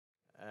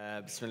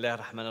Bismillah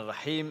ar-Rahman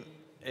ar-Rahim.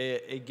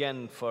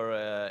 Again for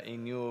a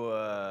new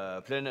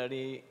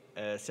plenary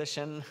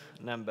session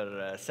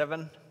number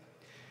 7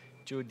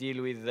 to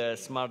deal with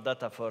smart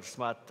data for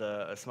smart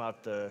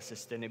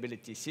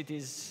sustainability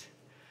cities.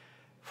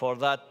 For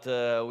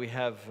that, we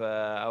have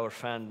our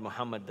friend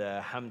Mohamed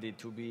Hamdi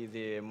to be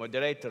the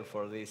moderator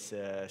for this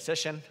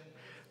session.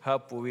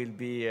 Hope we will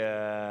be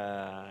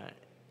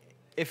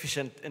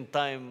efficient in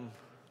time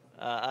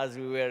as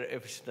we were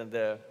efficient in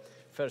the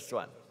first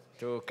one,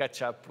 to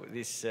catch up with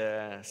this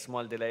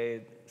small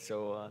delay.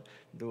 So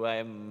I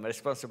am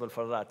responsible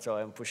for that, so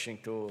I'm pushing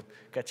to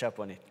catch up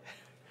on it.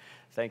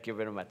 Thank you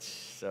very much.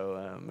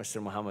 So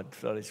Mr. Mohamed, the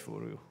floor is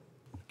for you.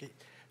 Okay.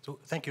 So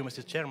thank you,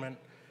 Mr. Chairman.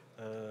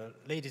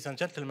 Ladies and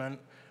gentlemen,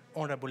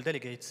 honorable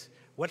delegates,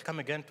 welcome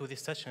again to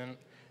this session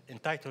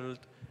entitled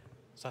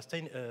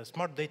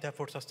Smart Data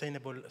for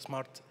Sustainable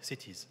Smart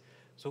Cities.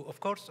 So of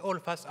course, all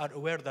of us are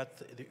aware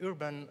that the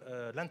urban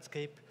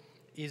landscape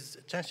is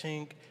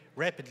changing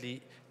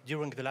rapidly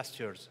during the last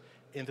years,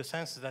 in the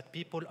sense that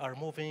people are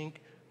moving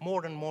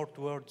more and more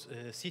towards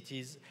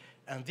cities,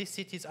 and these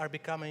cities are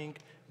becoming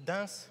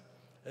dense,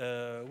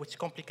 which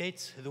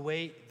complicates the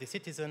way the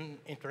citizen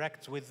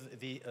interacts with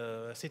the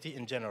city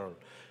in general.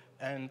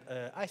 And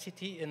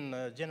ICT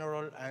in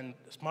general and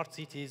smart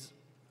cities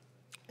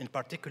in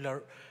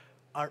particular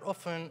are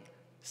often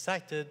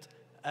cited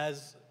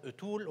as a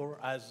tool or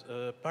as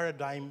a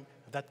paradigm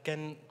that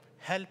can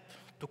help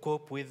to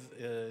cope with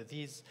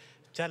these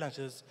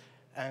challenges,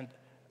 and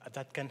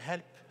that can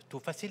help to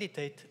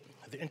facilitate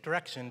the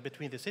interaction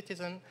between the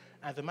citizen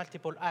and the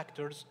multiple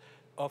actors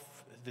of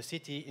the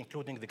city,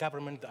 including the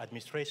government, the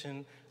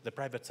administration, the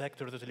private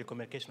sector, the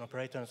telecommunication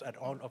operators, and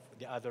all of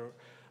the other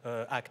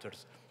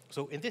actors.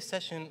 So in this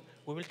session,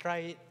 we will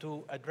try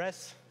to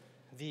address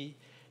the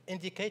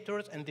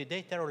indicators and the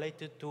data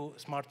related to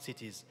smart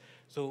cities.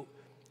 So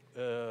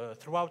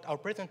throughout our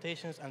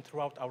presentations and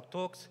throughout our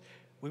talks,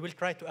 we will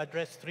try to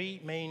address three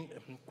main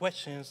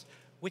questions,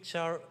 which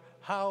are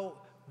how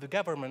the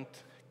government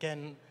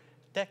can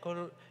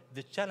tackle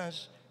the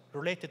challenge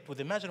related to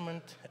the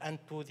measurement and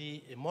to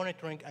the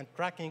monitoring and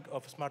tracking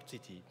of smart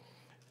city.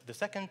 The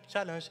second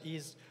challenge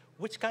is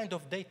which kind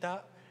of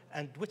data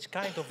and which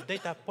kind of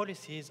data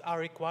policies are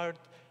required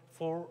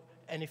for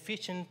an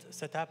efficient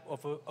setup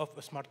of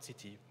a smart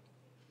city.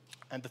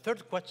 And the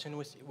third question,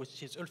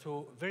 which is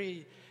also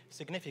very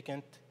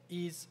significant,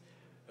 is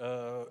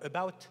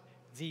about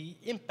the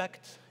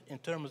impact in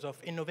terms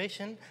of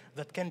innovation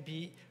that can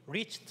be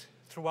reached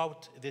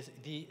throughout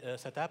the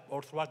setup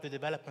or throughout the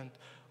development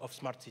of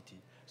smart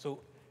city. So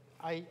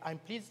I'm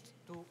pleased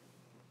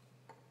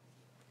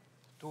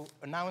to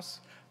announce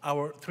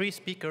our three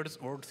speakers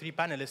or three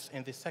panelists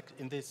in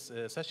this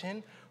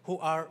session, who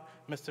are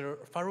Mr.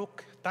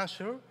 Faruk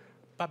Tuncer,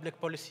 public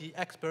policy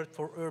expert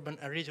for urban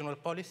and regional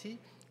policy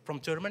from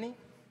Germany,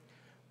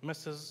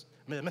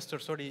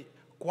 Mr.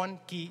 Kwan,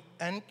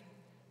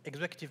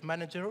 executive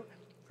manager,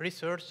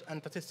 research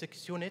and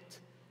statistics unit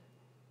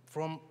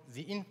from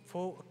the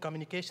Info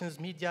Communications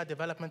Media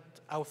Development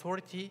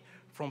Authority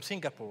from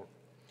Singapore.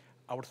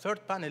 Our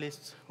third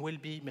panelist will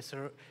be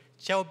Mr.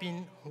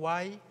 Xiaobing,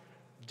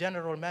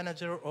 general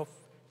manager of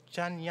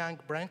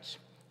Xianyang branch,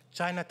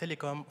 China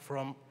Telecom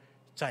from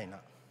China.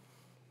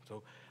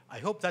 So I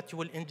hope that you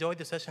will enjoy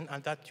the session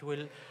and that you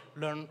will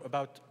learn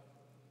about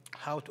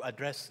how to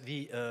address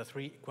the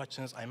three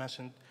questions I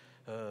mentioned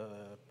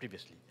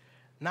previously.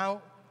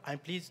 Now, I'm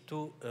pleased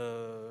to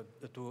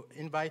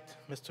invite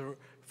Mr.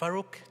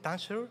 Faruk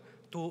Tuncer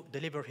to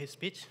deliver his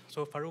speech.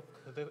 So Faruk,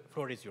 the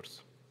floor is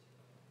yours.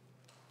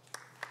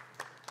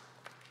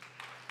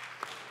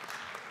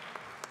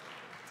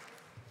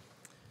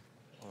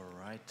 All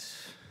right,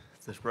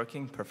 is this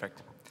working?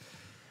 Perfect.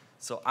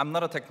 So I'm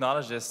not a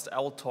technologist. I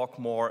will talk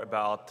more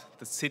about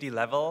the city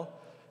level,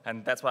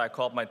 and that's why I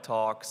called my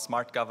talk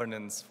Smart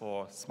Governance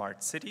for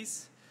Smart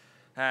Cities.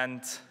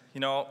 And,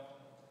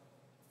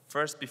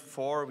 first,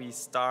 before we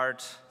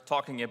start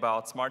talking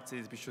about smart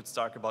cities, we should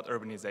start about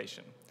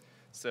urbanization.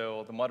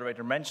 So the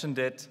moderator mentioned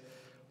it.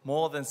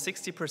 More than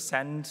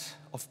 60%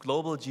 of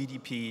global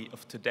GDP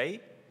of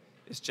today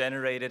is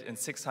generated in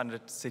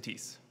 600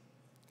 cities.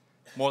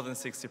 More than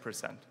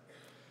 60%.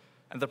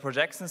 And the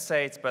projection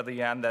states by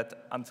the end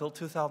that until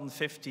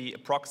 2050,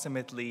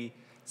 approximately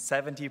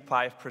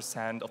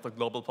 75% of the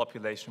global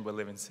population will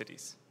live in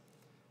cities.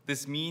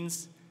 This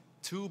means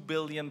 2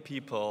 billion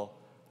people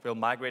will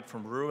migrate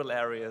from rural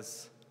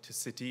areas to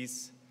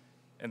cities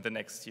in the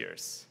next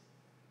years.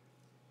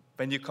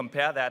 When you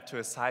compare that to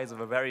a size of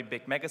a very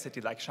big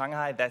megacity like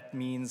Shanghai, that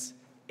means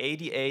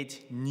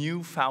 88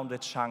 new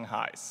founded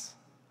Shanghais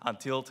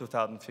until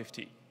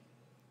 2050.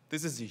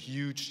 This is a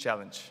huge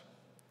challenge.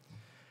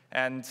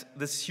 And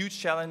these huge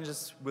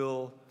challenges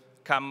will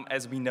come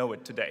as we know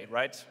it today,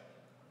 right?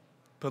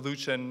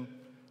 Pollution,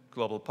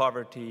 global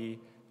poverty,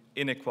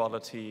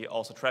 inequality,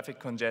 also traffic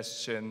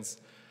congestions,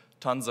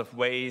 tons of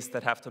waste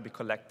that have to be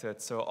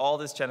collected. So all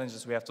these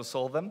challenges, we have to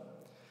solve them.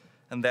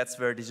 And that's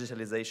where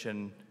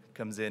digitalization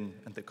comes in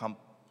and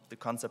the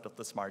concept of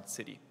the smart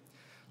city.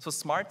 So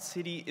smart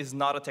city is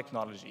not a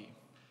technology.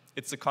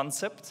 It's a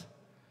concept,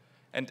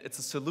 and it's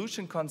a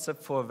solution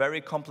concept for a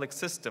very complex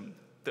system,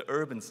 the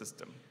urban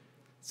system.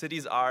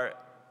 Cities are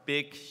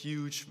big,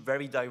 huge,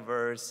 very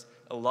diverse,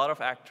 a lot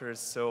of actors,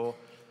 so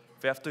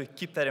we have to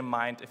keep that in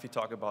mind if we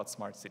talk about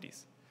smart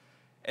cities.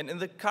 And in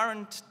the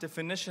current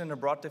definition, a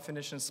broad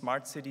definition,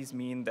 smart cities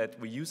mean that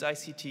we use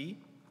ICT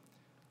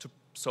to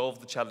solve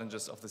the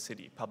challenges of the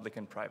city, public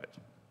and private.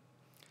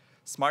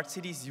 Smart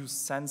cities use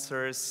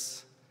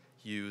sensors,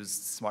 use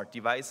smart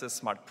devices,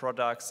 smart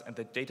products, and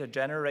the data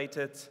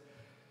generated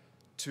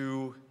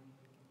to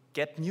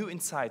get new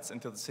insights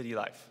into the city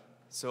life.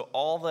 So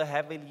all the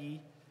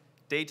heavily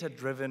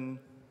data-driven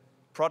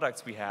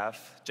products we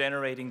have,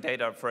 generating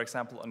data, for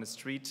example, on the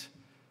street,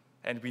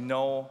 and we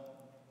know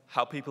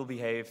how people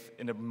behave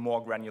in a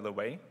more granular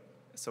way.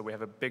 So we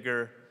have a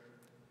bigger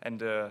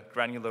and a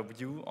granular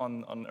view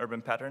on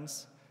urban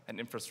patterns and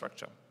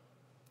infrastructure.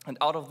 And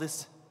out of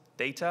this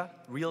data,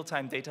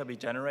 real-time data we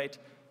generate,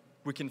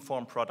 we can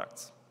form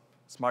products,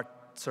 smart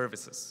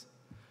services.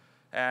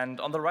 And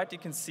on the right, you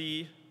can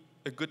see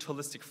a good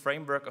holistic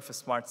framework of a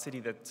smart city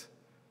that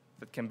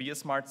can be a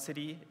smart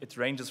city. It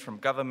ranges from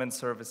government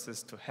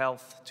services to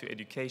health, to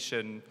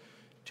education,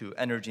 to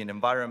energy and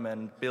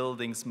environment,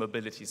 buildings,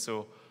 mobility.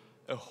 So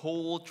a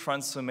whole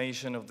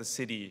transformation of the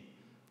city,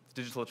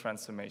 digital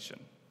transformation.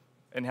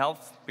 In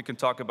health, we can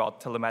talk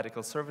about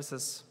telemedical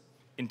services,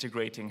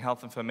 integrating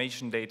health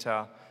information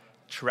data,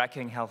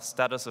 tracking health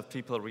status of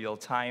people real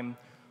time,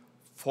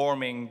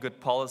 forming good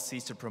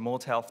policies to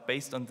promote health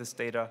based on this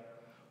data.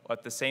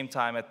 At the same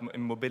time,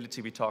 in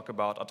mobility, we talk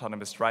about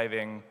autonomous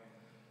driving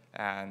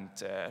and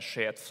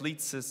shared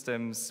fleet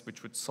systems,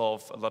 which would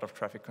solve a lot of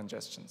traffic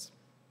congestions.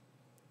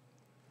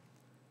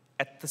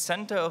 At the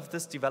center of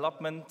this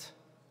development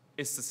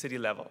is the city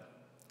level.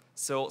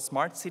 So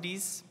smart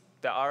cities,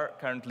 there are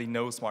currently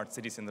no smart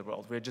cities in the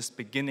world. We're just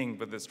beginning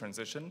with this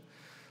transition.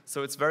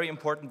 So it's very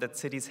important that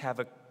cities have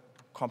a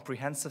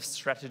comprehensive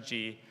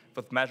strategy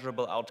with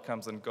measurable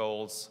outcomes and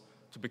goals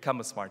to become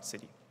a smart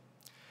city.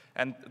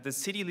 And the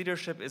city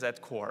leadership is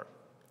at core.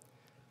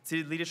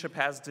 City leadership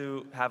has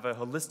to have a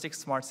holistic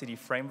smart city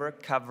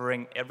framework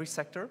covering every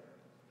sector,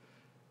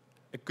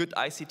 a good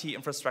ICT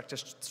infrastructure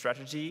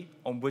strategy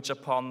on which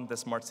upon the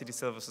smart city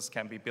services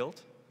can be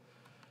built,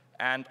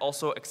 and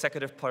also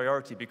executive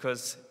priority,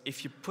 because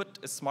if you put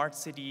a smart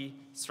city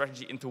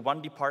strategy into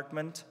one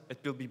department, it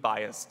will be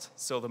biased.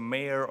 So the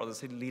mayor or the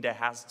city leader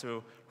has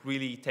to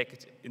really take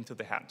it into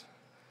the hand.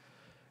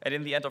 And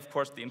in the end, of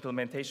course, the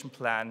implementation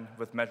plan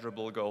with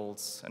measurable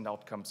goals and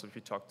outcomes, which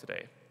we talked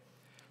today.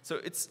 So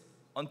it's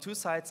on two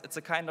sides, it's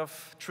a kind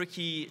of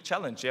tricky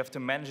challenge. You have to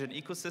manage an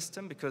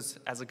ecosystem because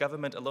as a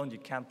government alone, you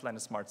can't plan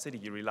a smart city.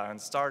 You rely on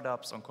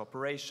startups, on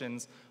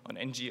corporations, on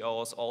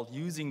NGOs, all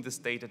using this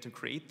data to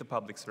create the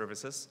public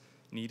services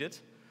needed.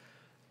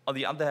 On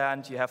the other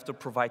hand, you have to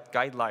provide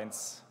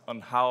guidelines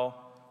on how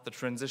the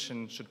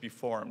transition should be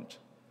formed.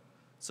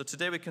 So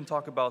today we can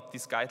talk about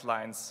these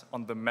guidelines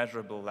on the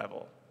measurable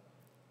level.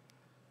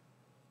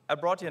 I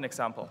brought you an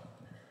example.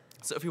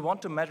 So if we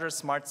want to measure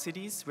smart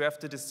cities, we have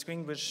to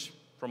distinguish,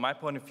 from my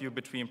point of view,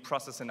 between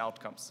process and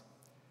outcomes.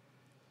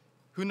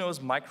 Who knows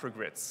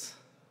microgrids?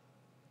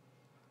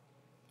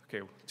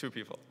 Okay, two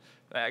people.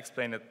 I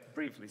explain it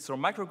briefly. So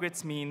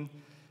microgrids mean,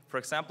 for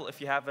example, if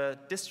you have a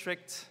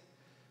district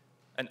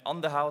and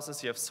on the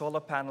houses you have solar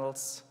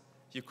panels,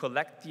 you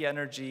collect the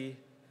energy,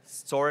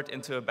 store it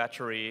into a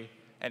battery,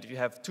 and if you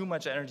have too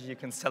much energy, you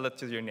can sell it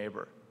to your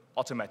neighbor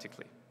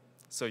automatically.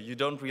 So you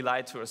don't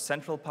rely to a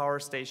central power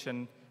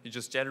station, you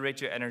just generate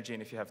your energy,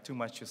 and if you have too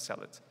much, you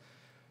sell it.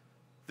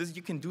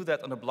 You can do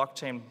that on a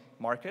blockchain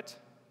market.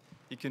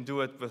 You can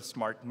do it with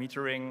smart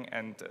metering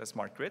and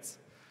smart grids.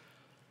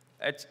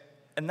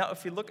 And now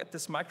if you look at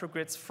this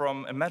microgrids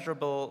from a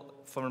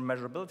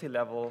measurability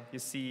level, you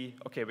see,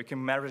 okay, we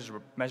can measure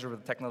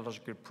the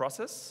technological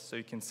process. So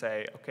you can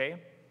say, okay,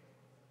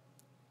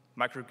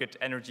 microgrid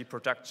energy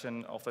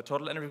production of the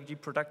total energy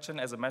production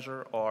as a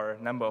measure, or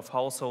number of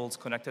households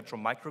connected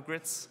from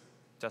microgrids,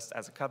 just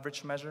as a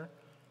coverage measure.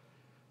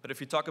 But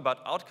if you talk about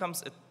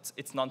outcomes,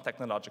 it's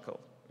non-technological.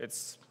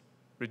 It's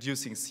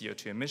reducing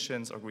CO2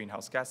 emissions or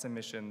greenhouse gas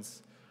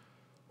emissions,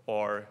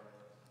 or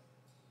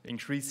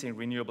increasing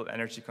renewable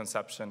energy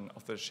consumption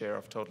of the share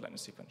of total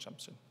energy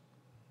consumption.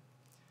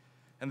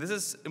 And this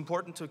is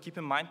important to keep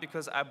in mind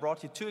because I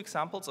brought you two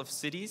examples of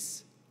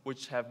cities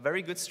which have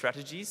very good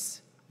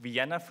strategies,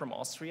 Vienna from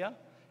Austria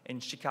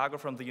and Chicago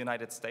from the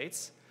United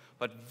States,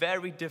 but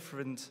very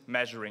different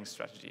measuring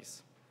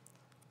strategies.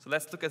 So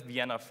let's look at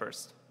Vienna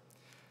first.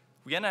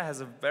 Vienna has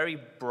a very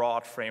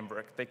broad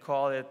framework. They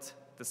call it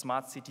the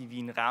Smart City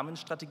Wien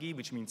Rahmenstrategie,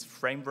 which means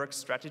framework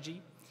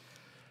strategy.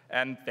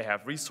 And they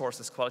have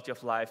resources, quality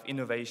of life,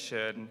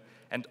 innovation,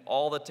 and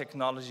all the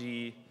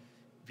technology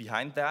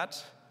behind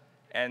that.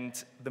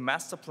 And the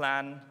master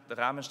plan, the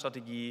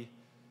Rahmenstrategie,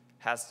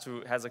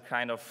 has a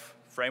kind of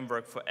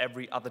framework for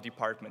every other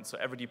department. So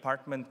every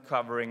department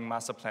covering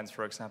master plans,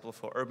 for example,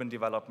 for urban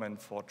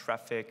development, for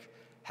traffic,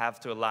 have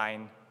to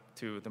align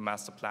to the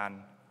master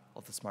plan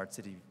of the Smart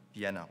City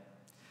Vienna.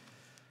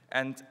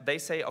 And they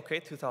say, okay,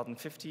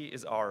 2050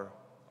 is our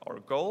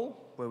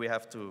goal, where we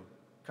have to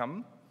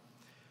come.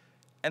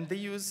 And they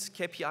use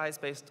KPIs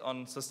based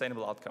on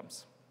sustainable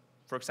outcomes.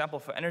 For example,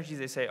 for energy,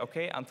 they say,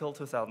 okay, until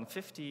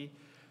 2050,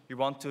 we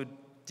want to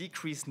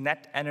decrease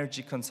net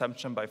energy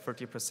consumption by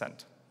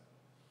 30%,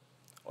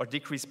 or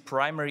decrease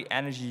primary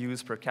energy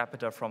use per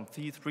capita from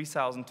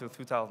 3,000 to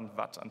 2,000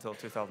 watt until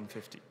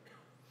 2050.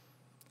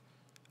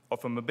 Or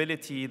for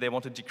mobility, they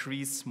want to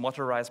decrease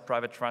motorized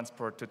private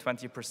transport to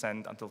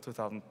 20% until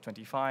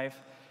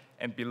 2025,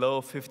 and below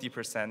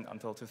 50%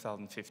 until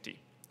 2050.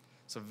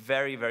 So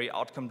very, very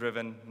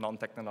outcome-driven,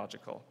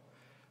 non-technological.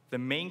 The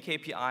main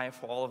KPI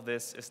for all of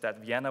this is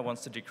that Vienna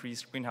wants to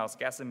decrease greenhouse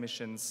gas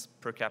emissions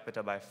per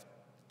capita by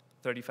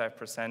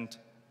 35%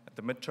 at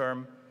the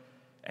midterm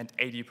and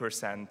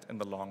 80% in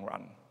the long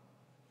run.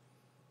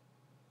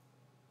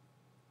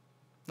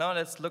 Now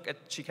let's look at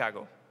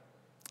Chicago.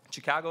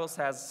 Chicago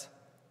says,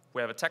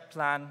 we have a tech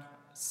plan,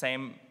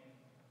 same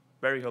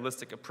very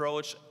holistic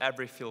approach,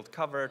 every field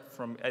covered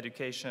from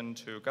education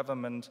to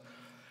government,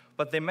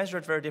 but they measure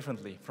it very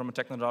differently from a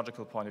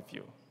technological point of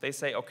view. They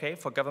say, okay,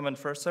 for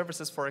government-first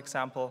services, for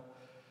example,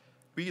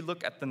 we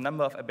look at the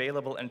number of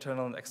available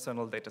internal and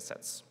external data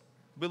sets.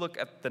 We look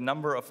at the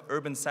number of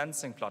urban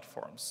sensing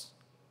platforms,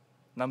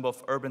 number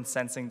of urban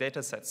sensing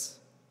data sets.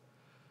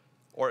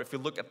 Or if you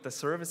look at the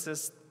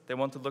services, they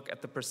want to look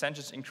at the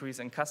percentage increase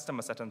in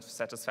customer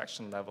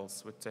satisfaction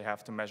levels, which they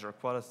have to measure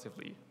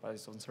qualitatively by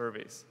some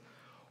surveys.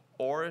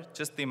 Or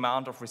just the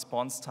amount of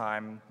response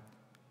time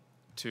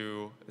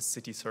to a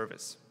city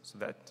service, so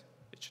that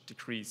it should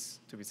decrease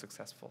to be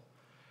successful.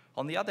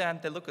 On the other hand,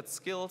 they look at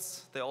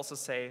skills. They also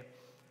say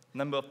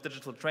number of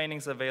digital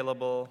trainings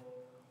available,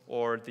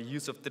 or the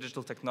use of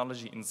digital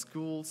technology in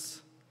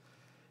schools.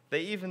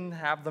 They even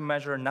have the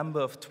measure number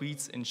of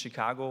tweets in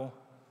Chicago,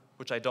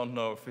 which I don't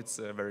know if it's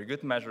a very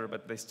good measure,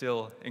 but they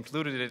still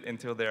included it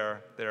into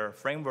their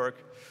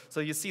framework. So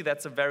you see,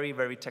 that's a very,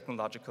 very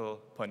technological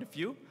point of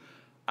view.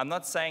 I'm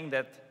not saying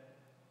that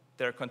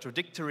they're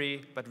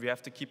contradictory, but we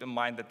have to keep in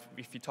mind that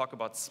if we talk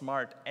about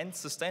smart and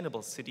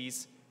sustainable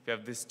cities, we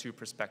have these two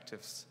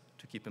perspectives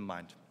to keep in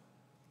mind.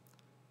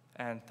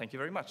 And thank you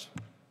very much.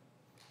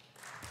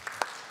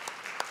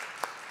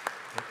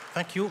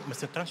 Thank you,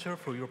 Mr. Tuncer,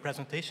 for your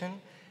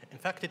presentation. In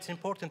fact, it's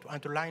important to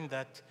underline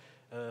that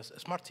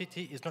smart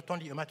city is not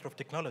only a matter of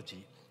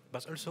technology,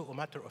 but also a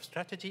matter of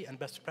strategy and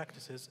best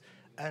practices,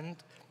 and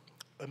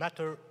a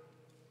matter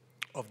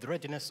of the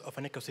readiness of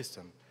an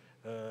ecosystem.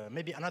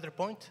 Maybe another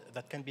point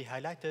that can be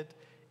highlighted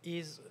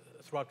is,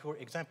 throughout your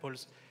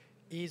examples,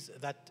 is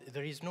that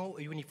there is no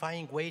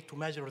unifying way to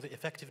measure the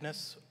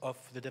effectiveness of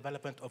the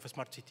development of a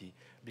smart city,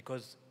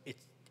 because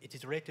it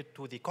is related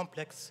to the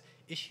complex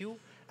issue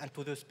and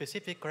to the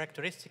specific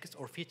characteristics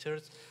or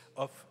features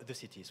of the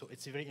city. So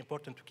it's very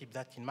important to keep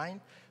that in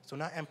mind. So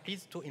now I'm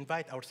pleased to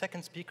invite our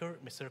second speaker,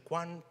 Mr.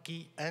 Kwan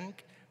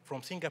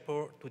from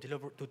Singapore,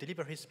 to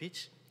deliver his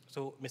speech.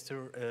 So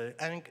Mr.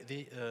 Ang,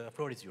 the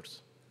floor is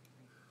yours.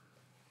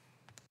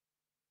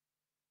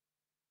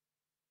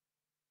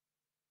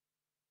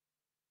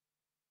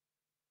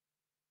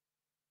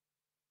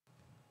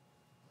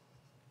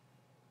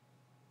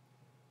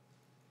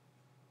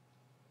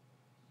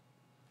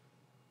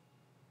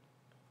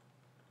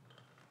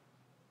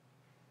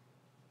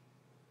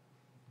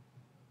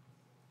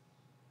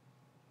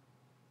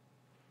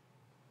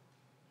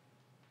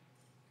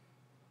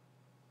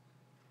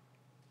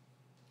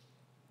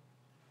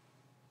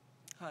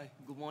 Hi,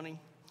 good morning.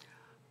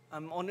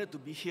 I'm honored to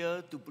be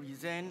here to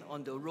present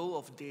on the role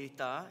of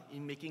data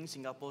in making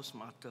Singapore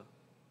smarter.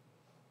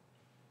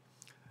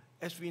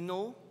 As we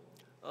know,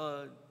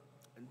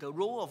 the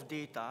role of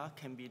data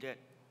can be that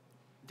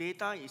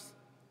data is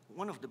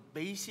one of the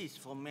bases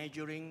for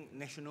measuring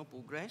national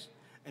progress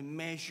and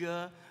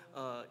measure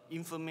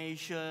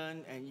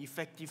information and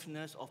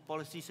effectiveness of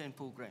policies and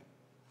programs.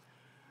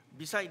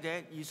 Besides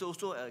that, it's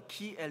also a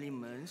key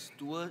element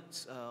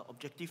towards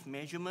objective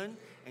measurement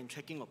and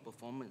tracking of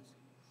performance.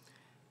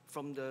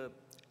 From the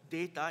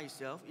data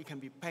itself, it can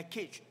be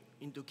packaged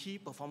into key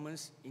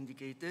performance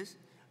indicators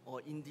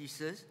or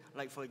indices,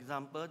 like, for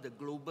example, the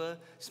Global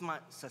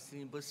Smart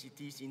Sustainable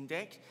Cities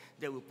Index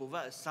that will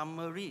provide a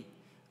summary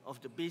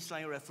of the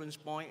baseline reference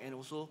point and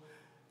also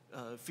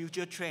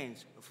future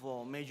trends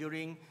for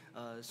measuring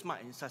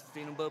smart and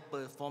sustainable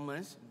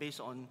performance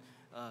based on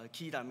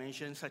key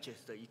dimensions such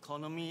as the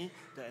economy,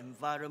 the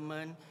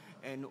environment,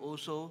 and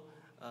also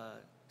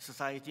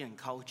society and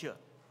culture.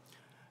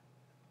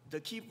 The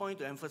key point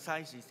to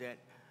emphasize is that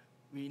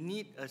we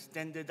need a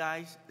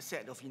standardized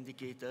set of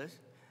indicators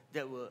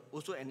that will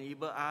also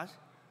enable us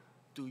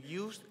to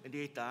use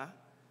data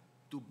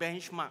to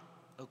benchmark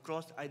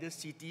across either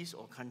cities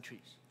or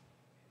countries.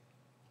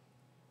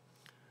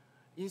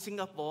 In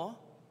Singapore,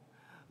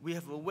 we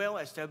have a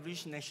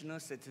well-established national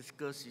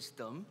statistical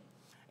system,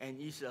 and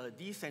it's a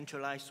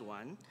decentralized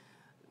one.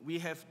 We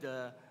have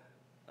the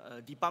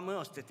Department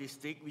of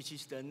Statistics, which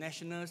is the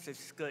National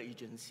Statistical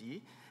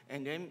Agency,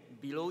 and then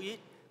below it,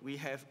 we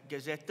have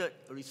gazetted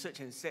research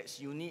and stats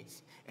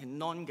units and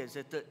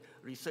non-gazetted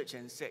research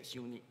and stats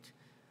units.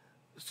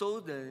 So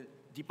the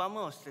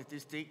Department of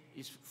Statistics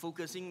is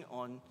focusing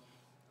on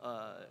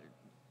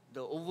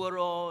the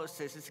overall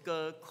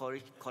statistical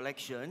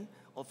collection,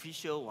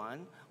 official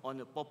one, on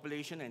the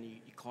population and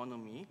the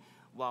economy,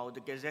 while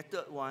the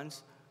gazetted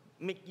ones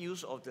make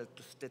use of the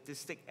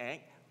Statistics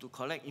Act to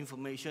collect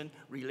information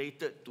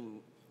related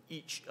to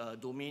each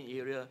domain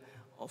area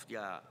of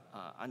their,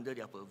 under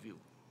their purview.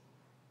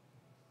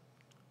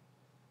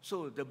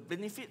 So the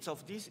benefits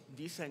of this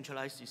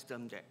decentralized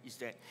system is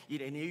that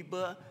it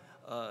enables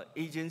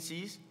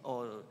agencies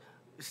or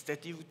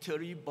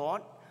statutory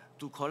board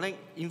to collect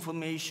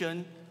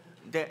information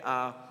that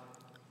are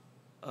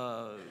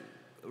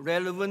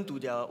relevant to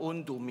their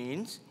own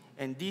domains,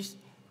 and this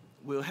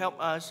will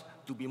help us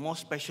to be more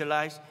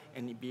specialized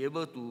and be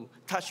able to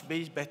touch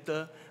base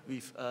better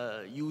with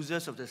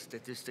users of the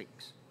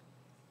statistics.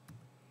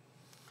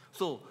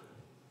 So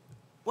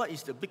what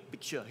is the big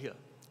picture here?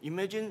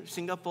 Imagine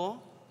Singapore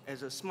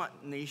as a smart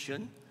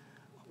nation.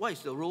 What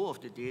is the role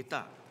of the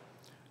data?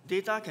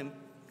 Data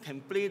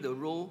can play the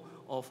role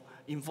of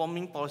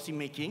informing policy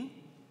making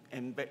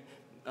and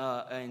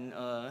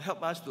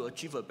help us to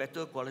achieve a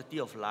better quality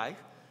of life.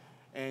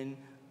 And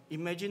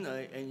imagine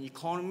an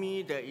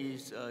economy that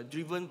is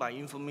driven by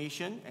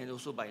information and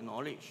also by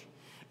knowledge.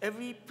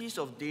 Every piece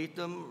of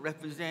data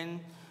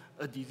represents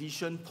a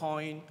decision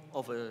point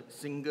of a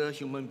single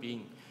human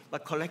being.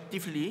 But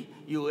collectively,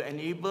 it will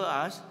enable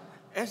us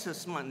as a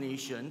smart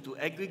nation to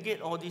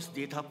aggregate all these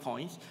data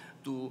points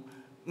to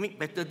make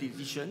better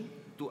decisions,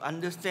 to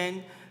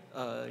understand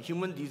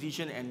human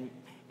decision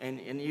and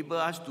enable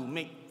us to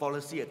make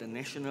policy at the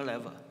national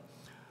level.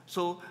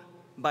 So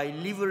by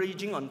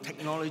leveraging on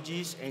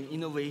technologies and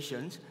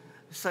innovations,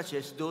 such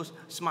as those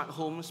smart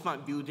homes,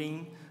 smart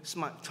building,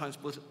 smart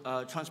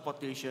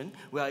transportation,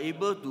 we are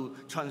able to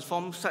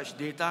transform such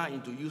data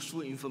into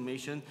useful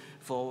information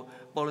for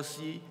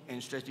policy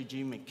and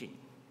strategy making.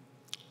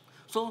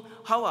 So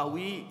how are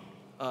we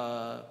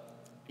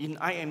in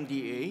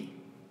IMDA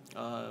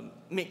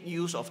make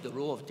use of the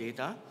role of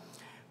data?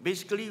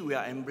 Basically, we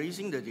are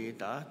embracing the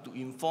data to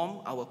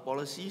inform our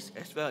policies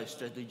as well as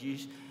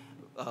strategies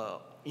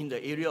in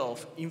the area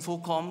of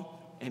infocom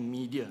and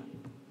media.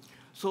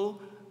 So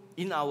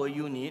in our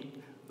unit,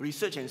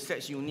 Research and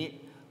Stats Unit,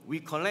 we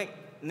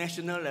collect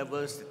national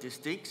level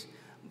statistics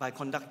by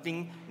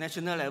conducting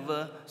national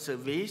level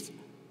surveys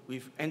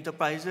with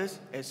enterprises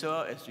as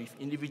well as with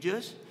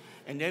individuals.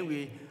 And then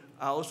we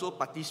are also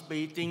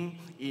participating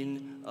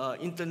in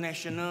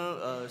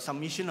international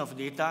submission of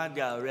data that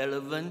are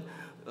relevant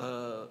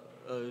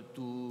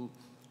to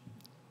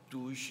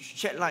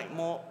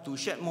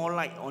shed more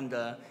light on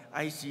the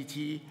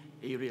ICT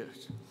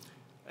areas.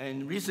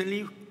 And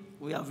recently,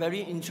 we are very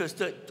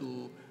interested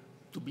to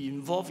be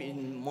involved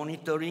in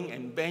monitoring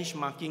and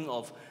benchmarking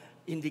of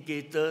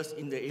indicators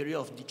in the area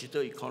of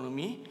digital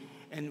economy.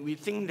 And we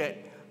think that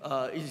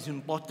it is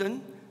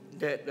important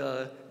that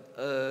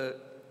a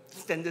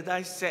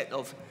standardized set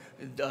of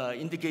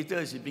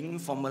indicators is being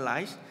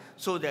formalized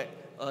so that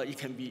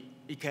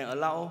it can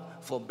allow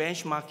for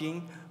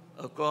benchmarking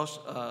across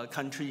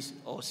countries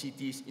or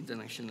cities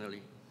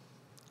internationally.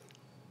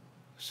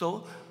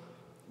 So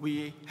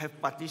we have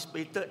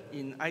participated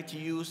in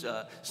ITU's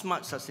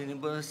Smart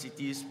Sustainable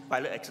Cities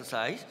pilot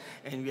exercise,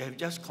 and we have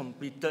just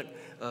completed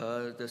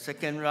the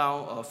second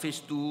round of phase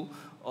 2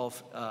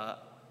 of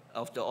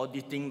the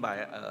auditing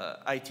by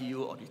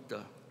ITU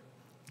auditor.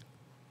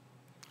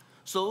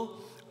 So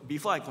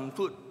before I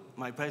conclude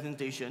my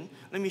presentation,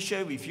 let me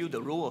share with you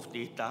the role of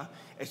data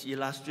as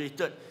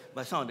illustrated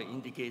by some of the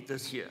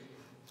indicators here.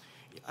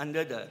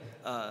 Under the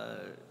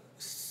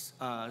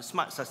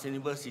Smart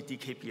Sustainable City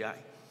KPI.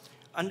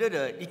 Under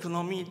the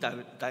economy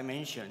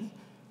dimension,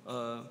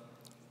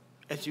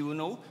 as you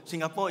know,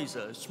 Singapore is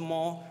a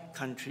small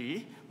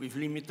country with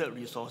limited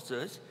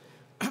resources.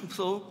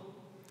 So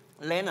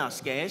land are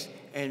scarce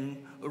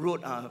and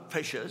roads are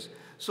precious.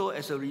 So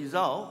as a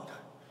result,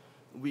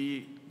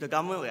 the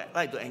government would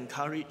like to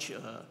encourage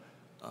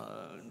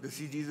the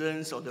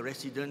citizens or the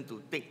residents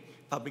to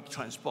take public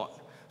transport.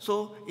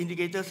 So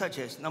indicators such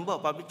as number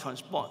of public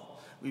transport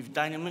with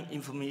dynamic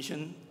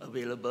information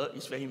available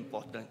is very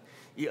important.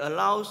 It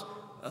allows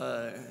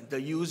the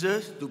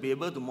users to be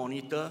able to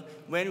monitor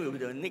when will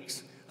the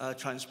next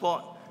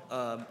transport,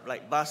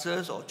 like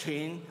buses or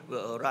train,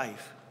 will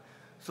arrive.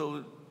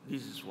 So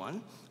this is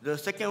one. The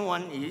second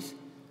one is,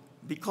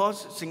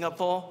 because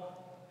Singapore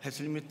has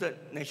limited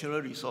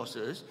natural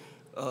resources,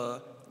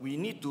 we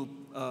need to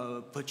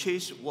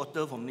purchase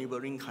water from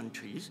neighboring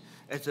countries.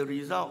 As a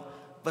result,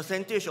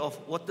 percentage of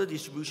water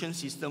distribution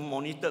system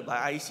monitored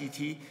by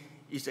ICT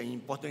is an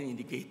important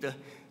indicator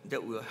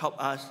that will help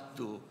us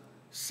to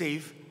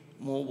save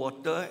more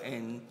water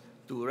and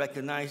to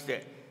recognize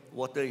that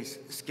water is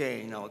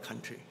scarce in our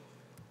country.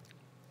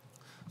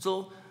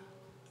 So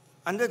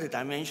under the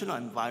dimension of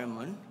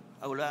environment,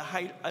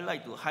 I'd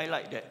like to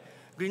highlight that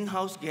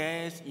greenhouse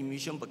gas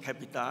emission per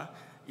capita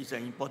is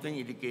an important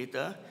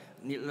indicator,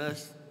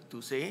 needless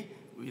to say,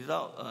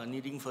 without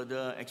needing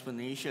further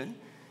explanation.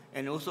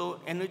 And also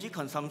energy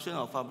consumption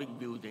of public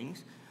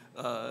buildings.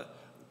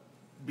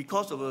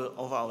 because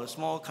of our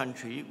small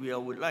country, we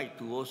would like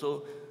to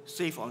also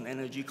save on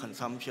energy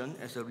consumption.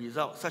 As a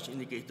result, such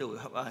indicator will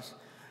help us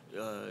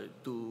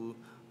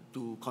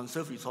to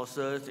conserve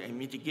resources and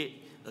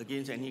mitigate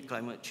against any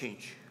climate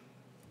change.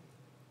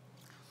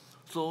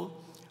 So,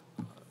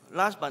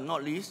 last but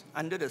not least,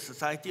 under the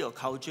society or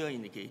culture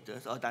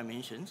indicators or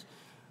dimensions,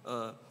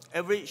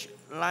 average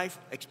life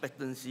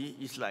expectancy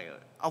is like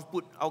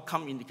an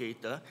outcome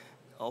indicator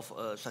of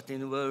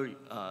sustainable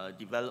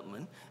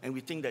development, and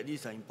we think that this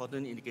is an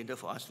important indicator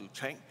for us to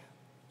track,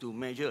 to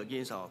measure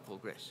against our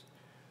progress.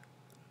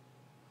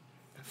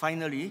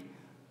 Finally,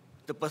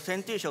 the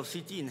percentage of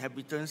city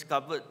inhabitants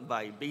covered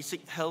by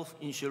basic health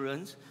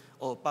insurance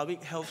or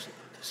public health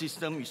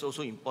system is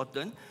also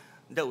important.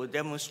 That will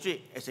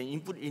demonstrate as an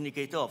input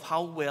indicator of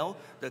how well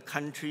the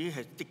country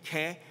has taken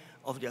care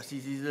of their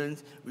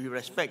citizens with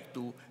respect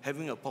to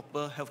having a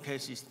proper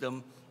healthcare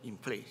system in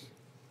place.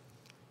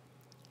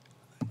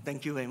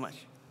 Thank you very much.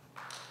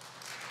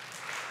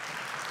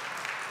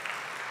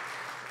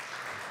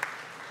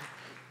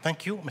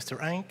 Thank you,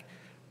 Mr. Ang,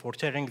 for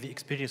sharing the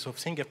experience of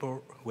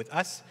Singapore with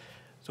us.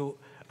 So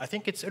I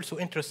think it's also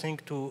interesting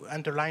to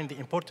underline the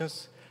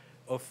importance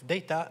of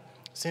data,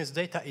 since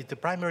data is the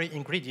primary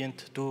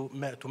ingredient to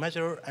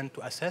measure and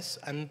to assess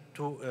and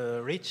to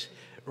reach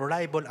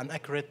reliable and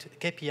accurate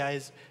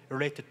KPIs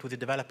related to the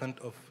development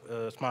of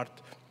smart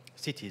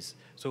cities.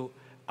 So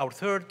our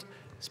third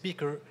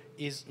speaker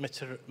is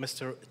Mr.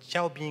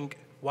 Xiaobing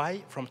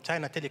Wai from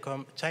China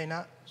Telecom,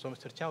 China. So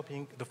Mr.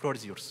 Xiaobing, the floor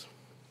is yours.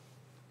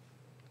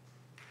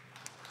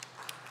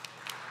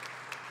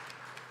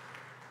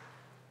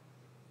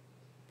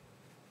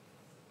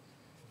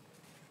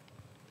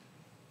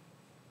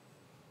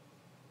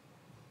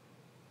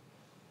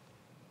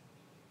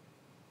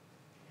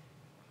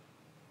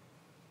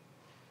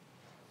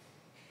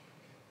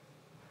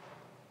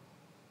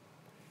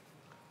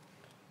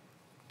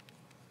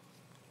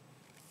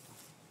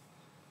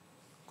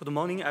 Good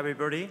morning,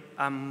 everybody.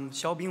 I'm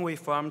Xiaobing Wei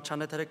from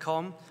China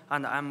Telecom,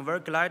 and I'm very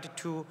glad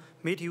to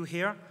meet you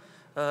here.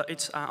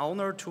 It's an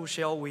honor to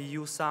share with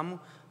you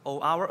some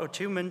of our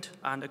achievement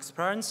and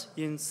experience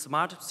in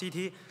smart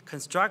city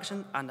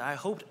construction, and I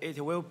hope it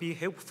will be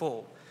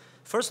helpful.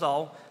 First of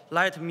all,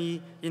 let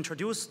me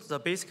introduce the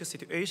basic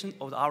situation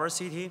of our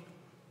city.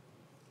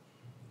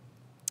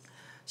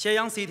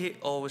 Xianyang city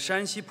of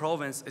Shanxi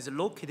province is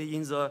located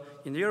in the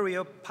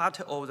interior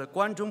part of the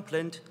Guangzhou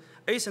Plain.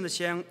 Ancient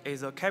Xianyang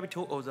is the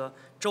capital of the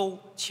Zhou,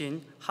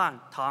 Qin,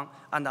 Han, Tang,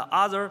 and the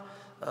other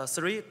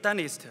three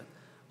dynasties,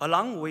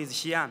 along with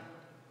Xi'an.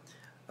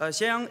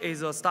 Xianyang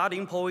is the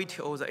starting point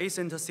of the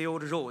ancient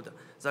Silk Road.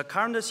 The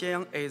current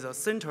Xianyang is the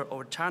center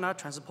of China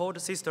transport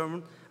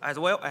system, as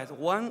well as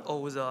one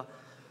of the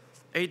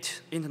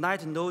 8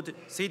 internet node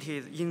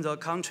cities in the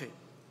country.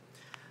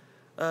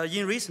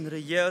 In recent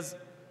years,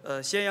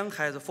 Xianyang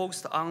has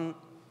focused on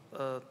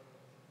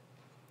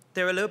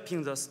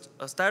developing the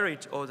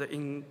storage of the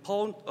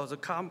import of the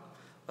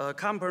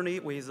company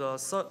with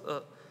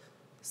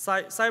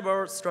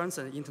cyber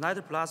strengthened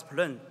internet plus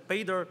plan,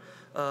 better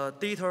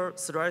data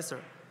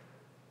structure,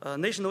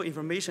 national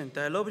information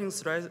developing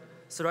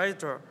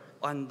structure,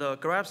 and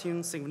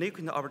grasping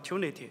significant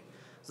opportunity.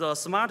 The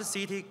smart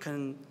city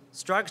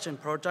construction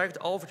project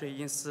offered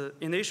is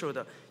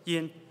initiated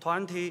in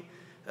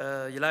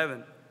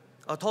 2011.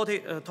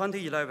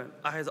 2011,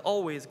 I has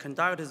always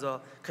conducted the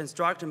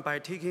construction by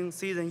taking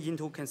season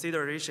into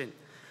consideration.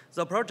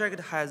 The project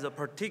has a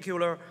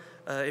particular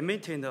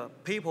imitate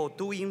people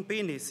doing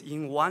business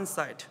in one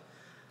site,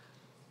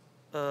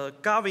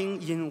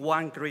 governing in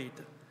one grid,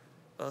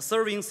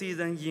 serving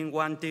season in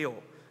one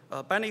deal,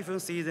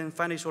 benefit season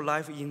financial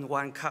life in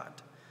one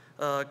card,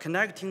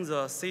 connecting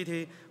the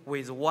city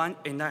with one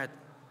internet.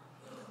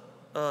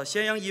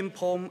 Xianyang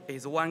Import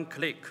is one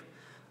click.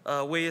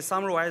 We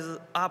summarize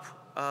up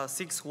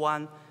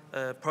 6.1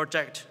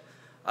 project.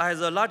 As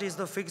the largest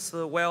fixed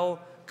wire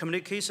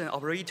communication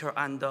operator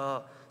and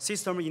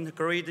system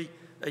integrated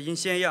in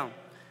Xianyang,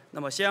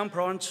 Xianyang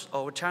branch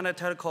of China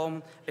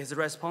Telecom is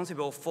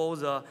responsible for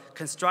the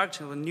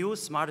construction of a new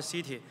smart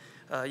city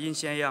in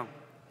Xianyang.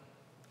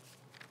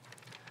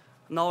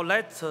 Now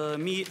let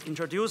me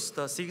introduce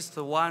the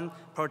 6.1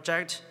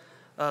 project.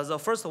 The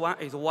first one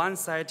is one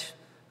site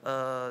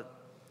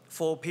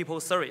for people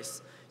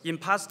service. In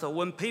past,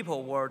 when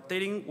people were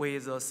dealing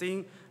with a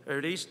thing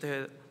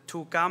related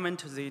to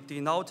government, they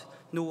did not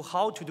know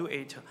how to do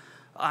it.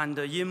 And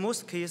in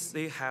most cases,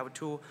 they have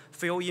to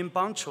fill in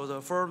bunch of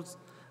the forms,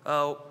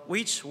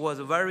 which was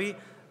very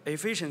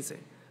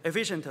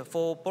efficient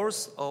for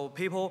both of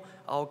people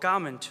or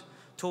government.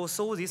 To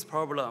solve this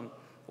problem,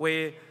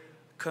 we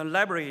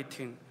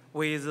collaborating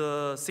with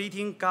the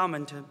city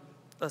government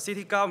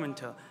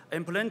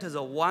implemented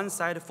the one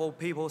site for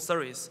people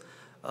service.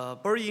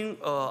 Building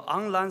an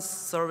online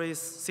service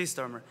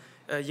system,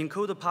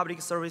 include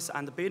public service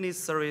and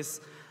business service,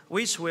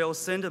 which will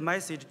send a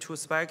message to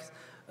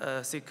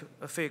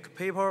specific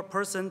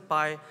person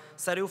by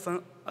cell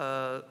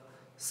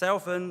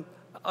phone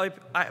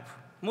app.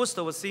 Most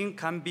of the things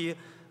can be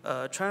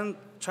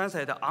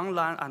translated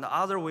online, and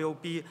other will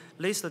be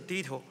listed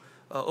detail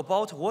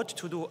about what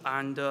to do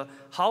and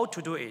how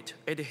to do it.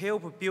 It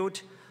helps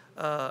build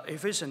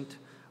efficient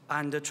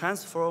and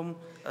transform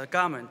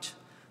government.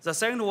 The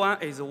second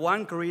one is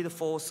one grid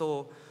for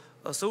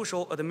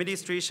social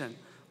administration.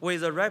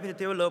 With the rapid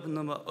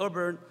development of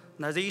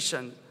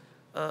urbanization,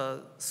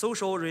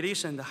 social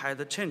relations has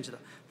changed.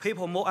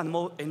 People more and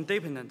more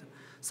independent.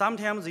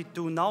 Sometimes they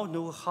do not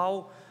know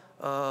how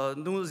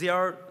know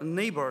their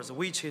neighbors,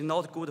 which is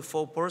not good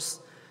for both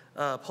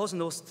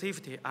personal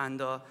safety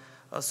and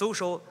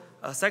social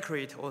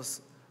security or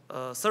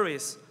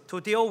service.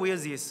 To deal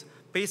with this,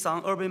 based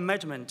on urban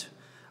management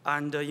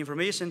and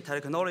information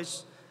technology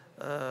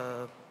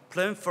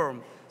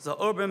platform, the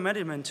urban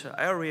management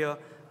area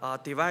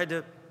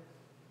divided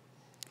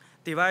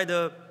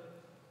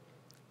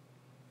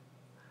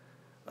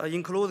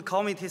include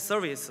community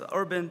service,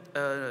 urban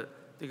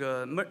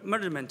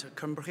management,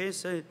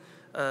 comprehensive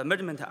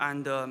management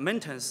and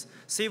maintenance,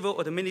 civil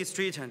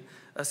administration,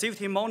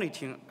 safety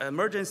monitoring,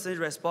 emergency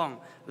response,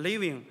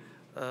 living,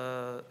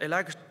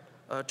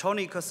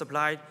 electronic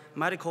supply,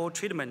 medical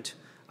treatment,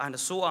 and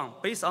so on.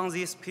 Based on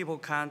this, people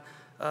can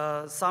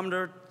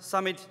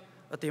submit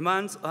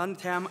demands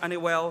anytime,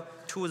 anywhere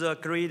to the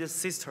grid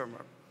system.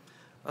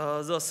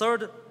 The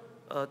third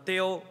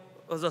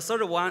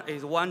one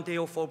is one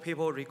deal for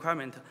people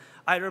requirement.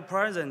 I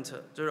represent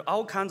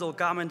all kinds of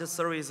government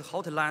service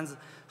hotlines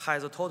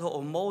has a total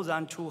of more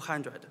than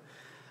 200.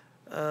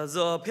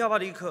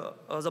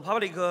 The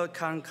public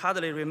can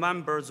hardly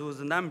remember those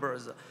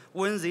numbers.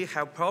 When they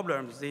have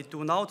problems, they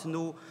do not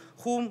know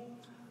whom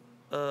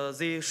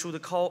they should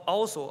call.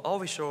 Also,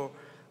 officials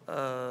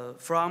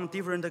from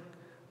different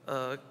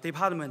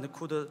departments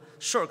could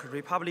shirk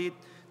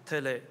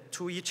repeatedly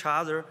to each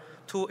other.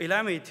 To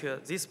eliminate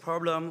this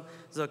problem,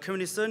 the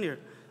community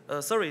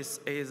service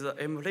is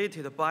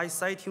implemented by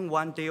citing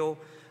one deal.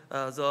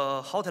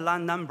 The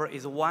hotline number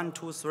is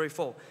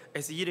 1234.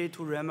 It's easy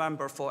to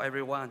remember for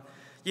everyone.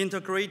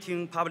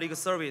 Integrating public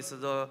service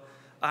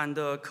and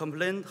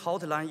complaint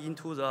hotline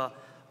into the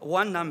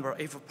one number.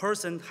 If a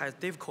person has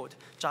difficulty,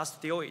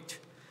 just deal it.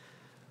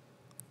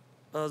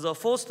 The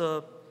first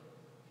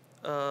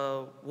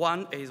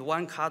one is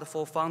one card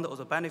for fund of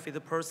the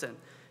benefited person.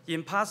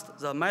 In past,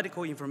 the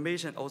medical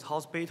information of the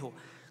hospital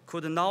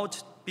could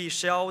not be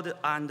shared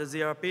and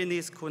their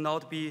business could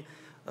not be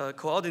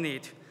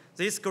coordinated.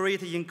 This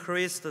greatly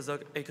increased the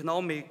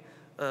economic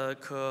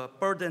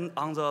burden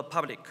on the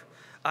public.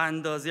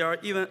 And there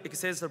even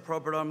exist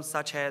problems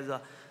such as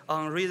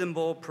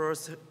unreasonable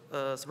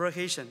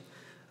precipitation,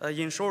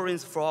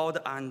 insurance fraud,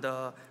 and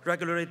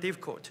regulatory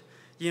difficulty.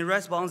 In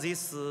response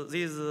to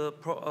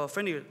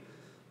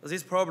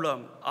this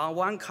problem, on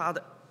one card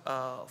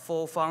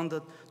for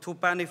fund to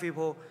benefit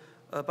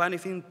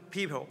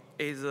people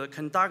is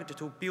conducted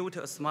to build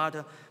a smart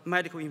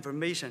medical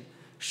information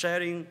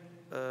sharing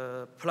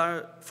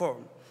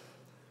platform.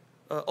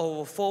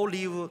 Over 4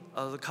 live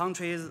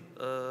countries,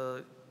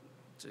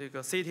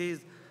 cities,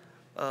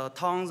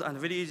 towns, and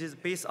villages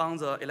based on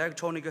the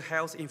electronic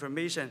health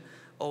information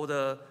of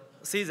the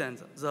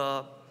citizens.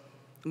 The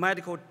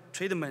medical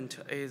treatment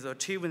is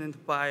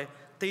achieved by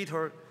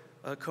data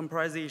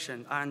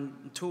comparison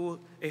and to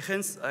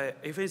enhance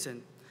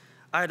efficiency.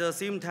 At the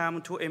same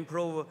time, to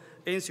improve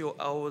issue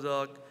of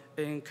the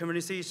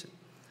communication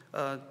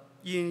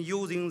in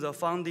using the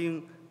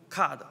funding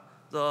card.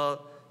 The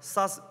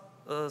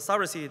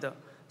subsidy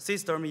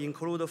system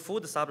include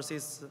food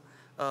subsidies,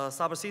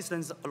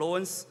 subsistence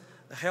allowance,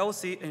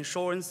 healthy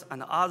insurance,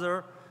 and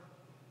other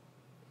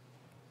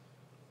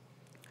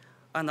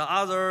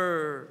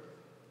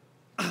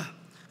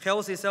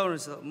healthy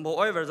services.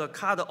 Moreover, the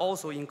card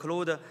also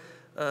include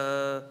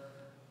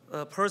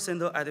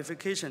personal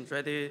identification,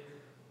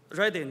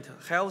 resident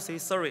healthy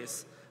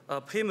service,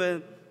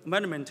 payment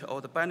management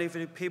of the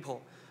benefit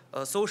people,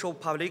 social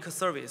public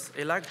service,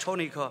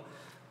 electronic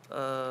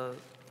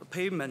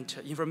payment,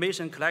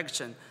 information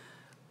collection,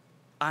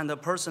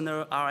 and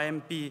personal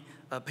RMB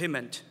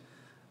payment.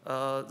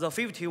 The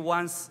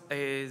 51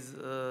 is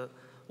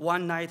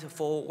one night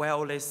for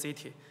wireless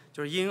city.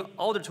 So in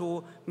order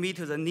to meet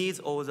the needs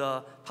of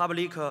the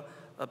public,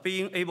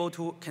 being able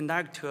to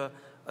connect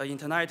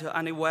internet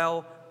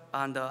anywhere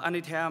and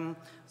anytime,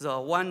 the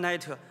one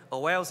night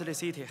wireless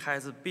city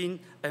has been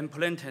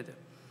implemented,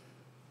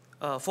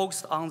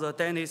 focused on the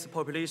dense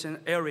population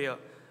area,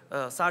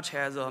 such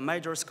as a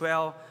major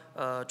square,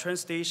 train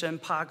station,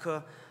 park,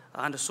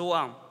 and so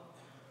on.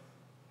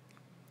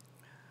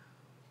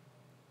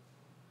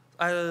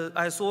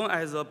 As soon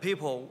as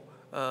people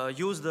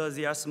use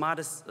their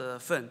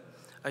smartphone,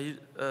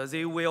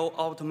 they will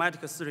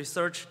automatically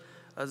research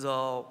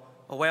the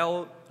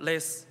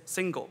wireless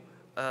signal,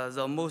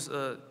 the most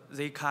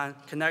they can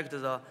connect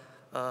the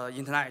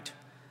internet.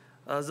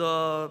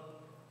 The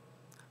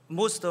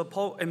most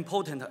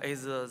important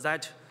is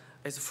that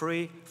it's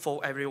free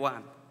for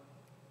everyone.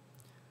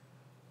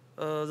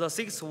 The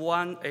sixth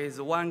one is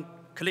one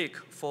click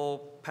for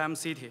PAM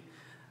City.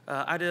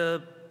 At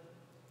the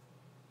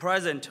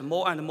present,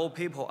 more and more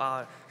people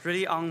are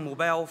really on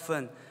mobile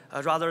phone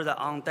rather than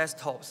on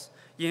desktops.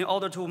 In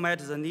order to meet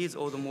the needs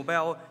of the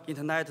mobile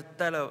internet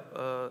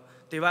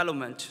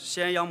development,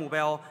 Xianyang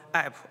mobile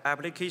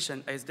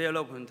application is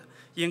developed,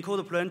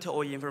 include plenty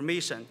of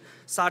information,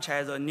 such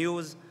as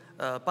news,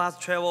 bus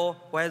travel,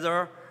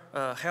 weather,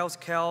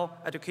 healthcare,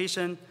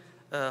 education,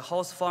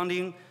 house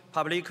funding,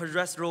 public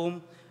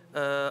restroom,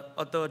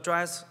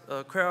 address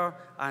care,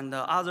 and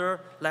other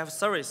life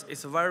service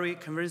is very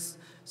convenient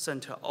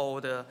and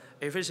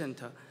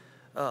efficient.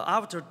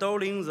 After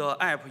downloading the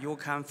app, you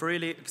can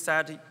freely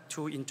access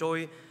to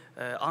enjoy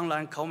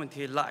online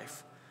community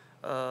life,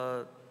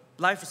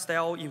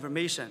 lifestyle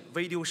information,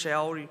 video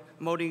sharing,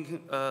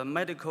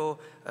 medical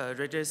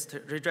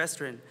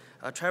registration,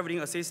 traveling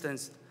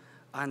assistance,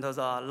 and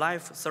the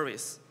life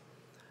service.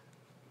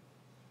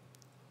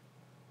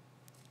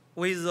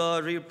 With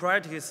the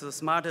repracticed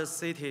smart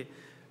city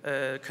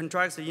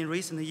contracts in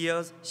recent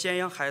years,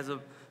 Xianyang has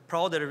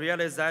proudly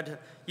realized that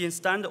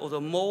instead of the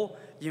more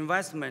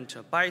investment,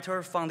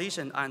 better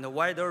foundation, and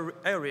wider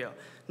area,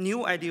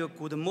 new idea,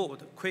 good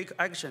mood, quick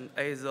action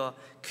is a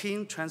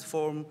key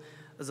transform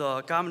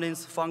the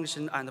governance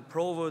function and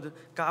provide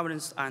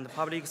governance and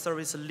public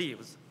service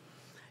lives.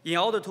 In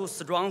order to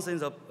strengthen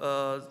the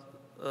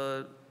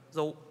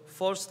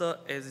first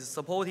is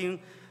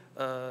supporting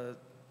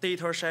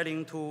data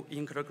sharing to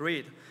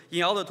integrate.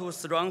 In order to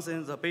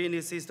strengthen the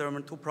business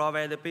system to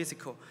provide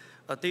basic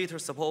data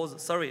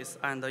support service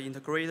and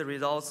integrate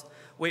results,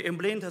 we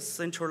implement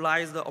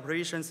centralized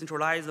operations,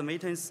 centralized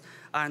maintenance,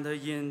 and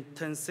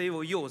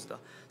intensive use.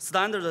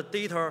 Standard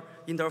data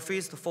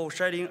interface for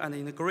sharing and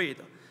integrate,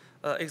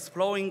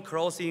 exploring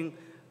crossing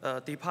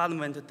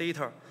department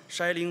data,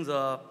 sharing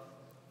the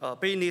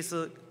business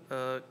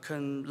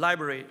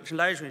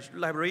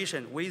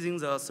collaboration within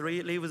the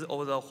 3 levels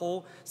of the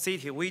whole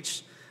city,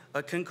 which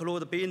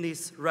conclude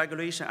business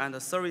regulation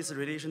and service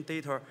relation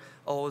data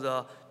of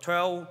the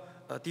 12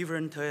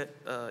 different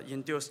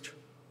industries.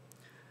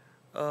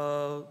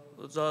 The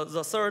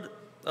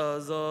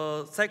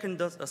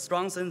second,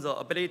 strengthen the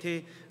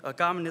ability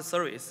government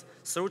service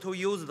through to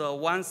use the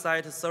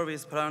one-site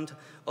service plant,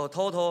 a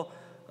total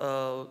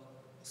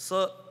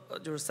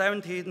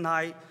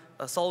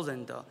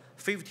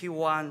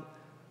 79,051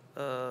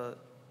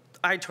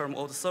 item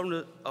of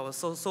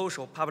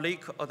social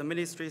public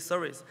administrative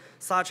service,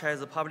 such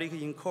as public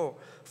in-core,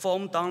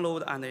 form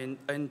download, and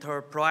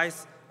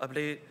enterprise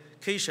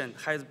application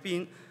has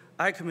been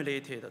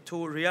accumulated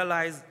to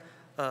realize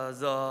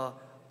the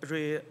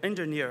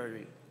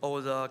re-engineering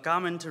of the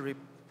government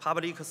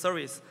public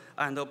service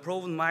and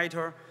approve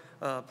matter,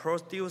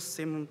 produce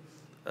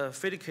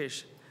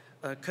simplification,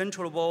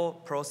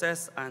 controllable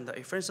process, and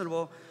efficient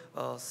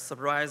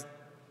surprise.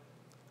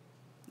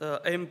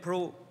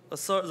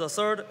 The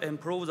third,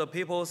 improve the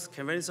people's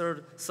convenience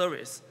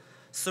service.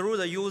 Through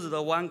the use of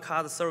the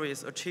one-card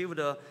service, achieve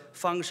the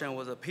function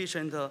with the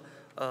patient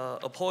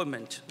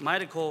appointment,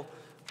 medical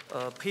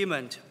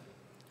payment,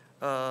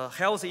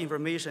 health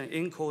information,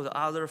 include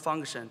other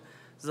function.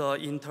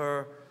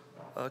 The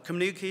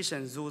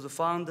communication through the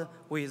fund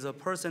with the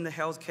personal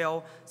health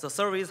care. The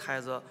service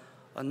has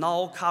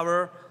now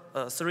cover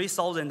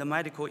 3,000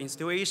 medical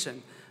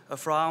institutions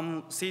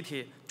from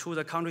city to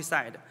the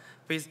countryside,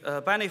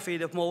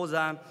 benefit more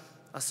than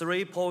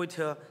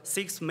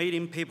 3.6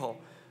 million people,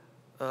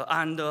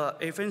 and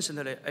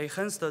efficiently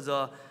enhanced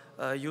the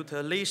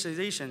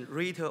utilization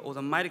rate of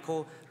the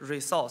medical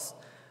resource.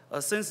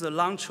 Since the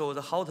launch of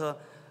the hot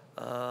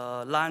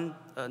line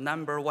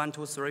number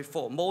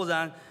 1234, more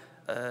than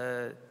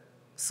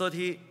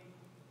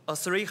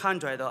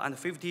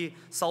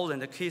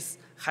 350,000 cases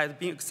have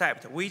been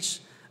accepted,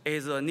 which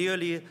is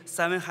nearly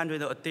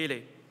 700 a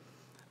daily.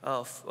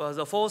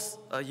 The fourth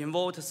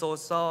involved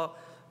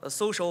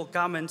social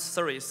government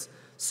service.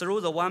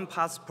 Through the One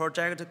Path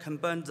project,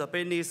 combined the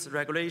business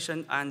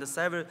regulation and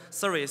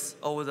service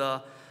of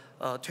the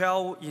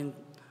 12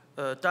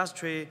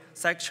 industry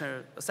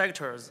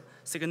sectors,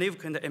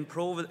 significantly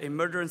improved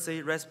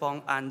emergency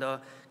response and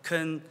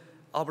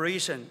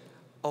cooperation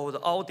of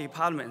all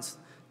departments.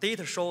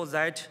 Data shows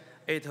that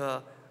it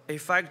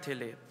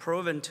effectively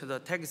prevented the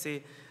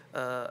taxi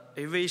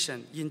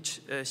evasion in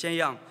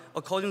Xianyang.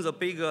 According to the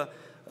big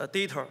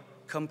data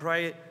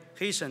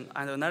comprehension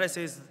and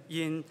analysis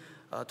in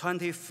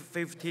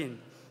 2015,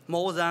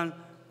 more than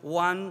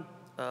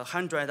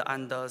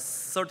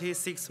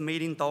 $136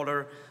 million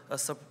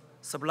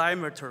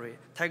supplementary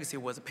tax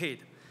was paid.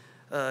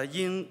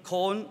 In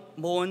Kwan,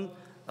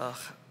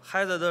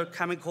 hazardous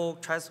chemical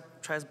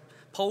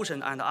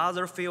transportation and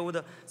other fields,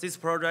 this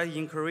project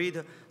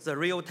included the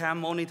real-time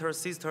monitor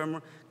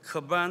system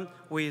combined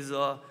with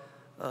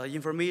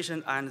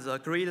information and the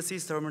grid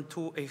system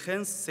to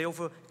enhance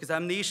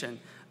self-examination,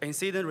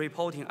 incident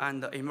reporting,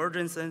 and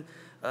emergency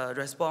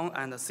response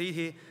and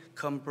city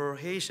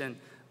comprehension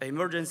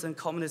emergency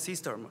community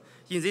system.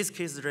 In this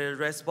case, the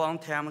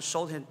response time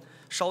shortened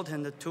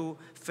to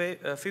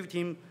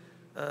 15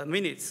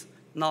 minutes.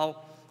 Now,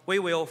 we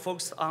will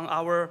focus on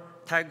our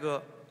tag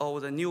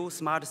of the new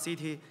smart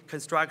city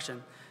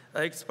construction,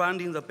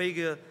 expanding the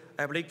big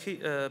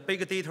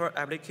big data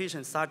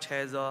applications such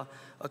as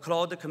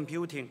cloud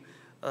computing,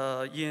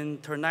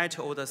 Internet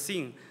of the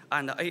Things,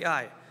 and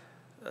AI.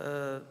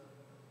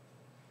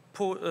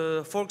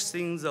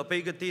 Focusing the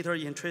big data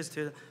interest,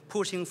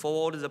 pushing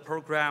forward the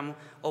program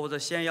of the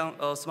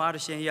Xianyang, smart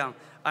Xianyang,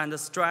 and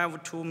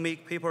strive to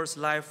make people's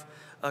life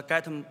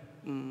get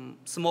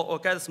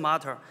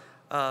smarter,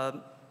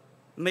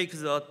 make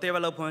the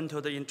development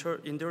of the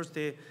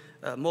industry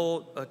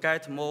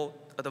get more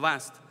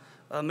advanced,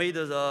 make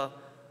the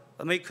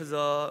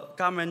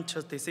government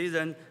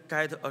decision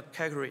get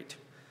accurate.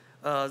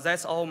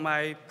 That's all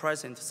my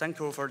present. Thank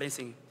you for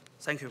listening.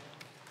 Thank you.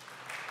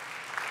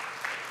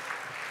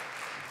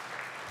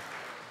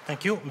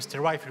 Thank you,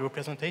 Mr. Wai, for your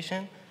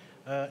presentation.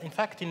 In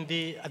fact, at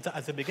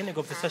the beginning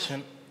of the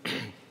session,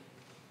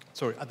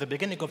 at the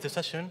beginning of the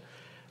session,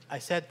 I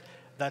said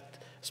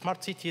that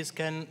smart cities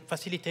can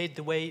facilitate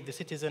the way the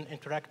citizen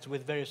interacts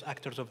with various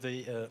actors of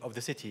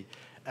the city.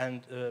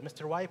 And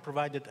Mr. Wai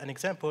provided an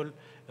example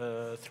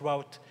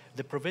throughout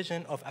the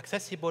provision of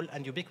accessible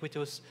and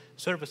ubiquitous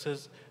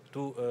services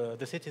to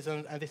the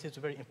citizens, and this is a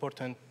very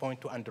important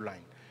point to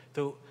underline.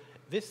 So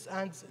this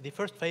ends the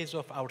first phase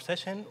of our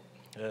session.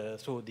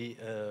 So the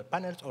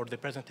panels or the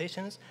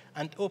presentations,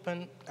 and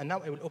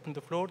now I will open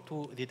the floor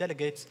to the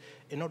delegates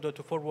in order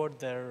to forward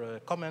their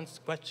comments,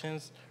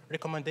 questions,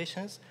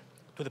 recommendations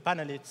to the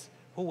panelists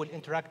who will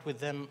interact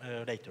with them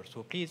later.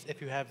 So please,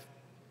 if you have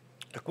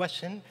a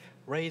question,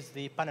 raise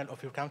the panel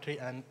of your country,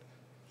 and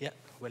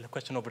a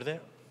question over there.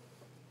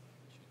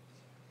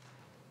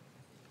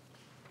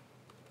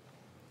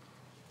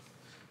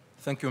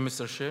 Thank you,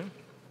 Mr. Chair.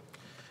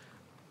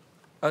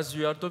 As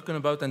we are talking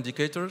about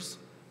indicators,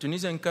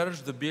 Tunisia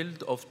encouraged the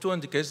build of two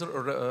indicators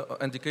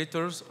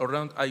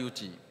around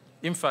IoT.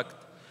 In fact,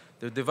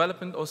 the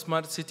development of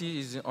smart city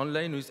is in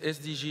line with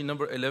SDG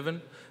number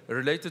 11,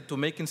 related to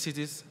making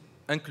cities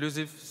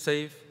inclusive,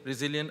 safe,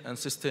 resilient, and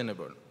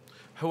sustainable.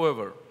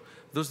 However,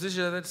 those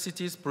digital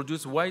cities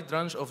produce a wide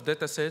range of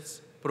data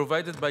sets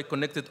provided by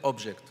connected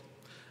objects.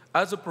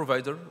 As a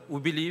provider, we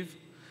believe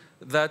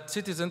that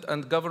citizens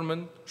and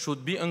government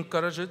should be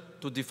encouraged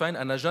to define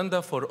an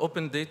agenda for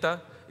open data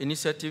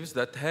initiatives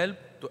that help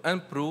to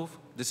improve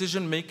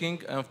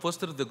decision-making and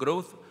foster the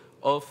growth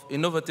of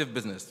innovative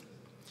business.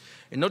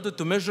 In order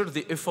to measure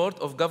the effort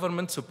of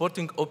government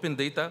supporting open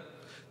data,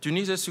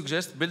 Tunisia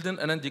suggests building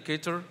an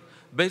indicator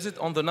based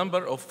on the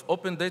number of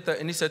open data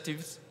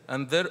initiatives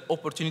and their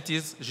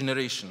opportunities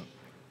generation.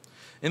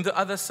 In the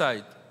other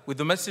side, with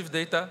the massive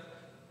data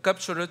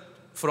captured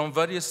from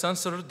various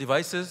sensor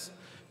devices,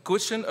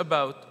 question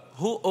about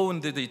who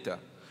owns the data,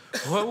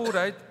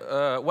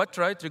 what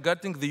right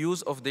regarding the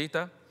use of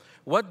data,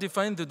 what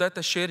defines the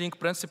data sharing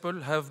principle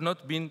have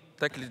not been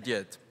tackled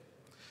yet.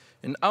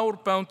 In our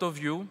point of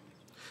view,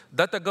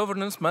 data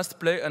governance must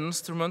play an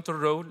instrumental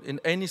role in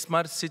any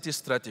smart city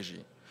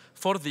strategy.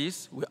 For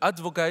this, we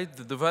advocate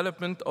the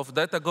development of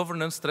data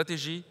governance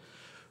strategy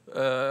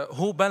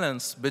who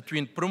balance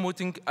between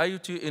promoting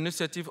IoT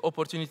initiative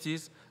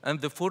opportunities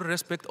and the full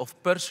respect of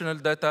personal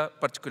data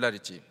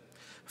particularity.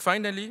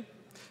 Finally,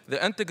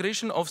 the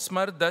integration of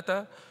smart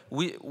data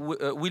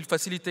will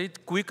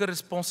facilitate quicker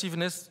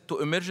responsiveness to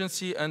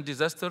emergency and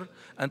disaster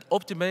and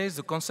optimize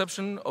the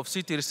consumption of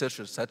city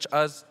resources such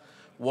as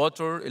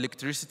water,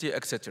 electricity,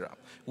 etc.,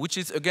 which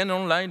is again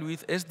in line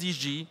with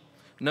SDG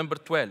number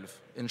 12,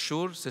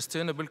 ensure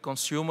sustainable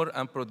consumer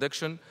and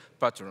production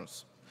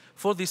patterns.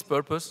 For this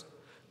purpose,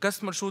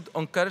 customers should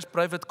encourage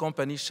private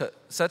companies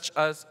such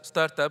as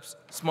startups,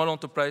 small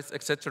enterprises,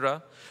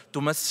 etc.,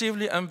 to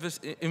massively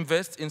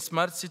invest in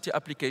smart city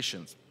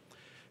applications.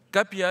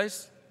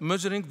 KPIs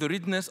measuring the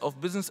readiness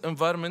of business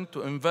environment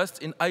to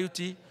invest in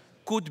IoT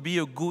could be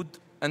a good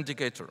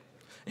indicator.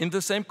 In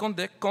the same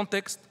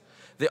context,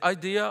 the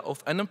idea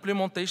of an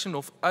implementation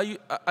of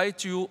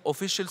ITU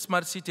official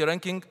smart city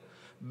ranking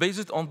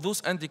based on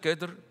those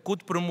indicators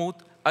could promote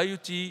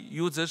IoT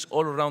usage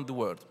all around the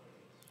world.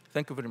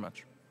 Thank you very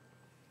much.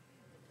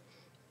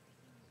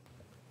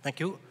 Thank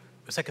you.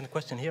 A second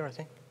question here, I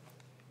think.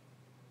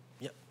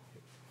 Yeah.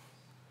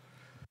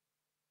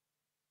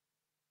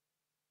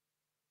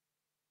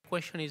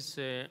 Question is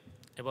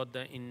about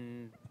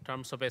in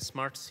terms of a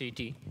smart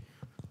city.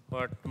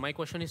 But my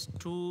question is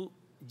to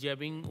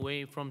Xiaobing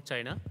Wei from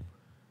China.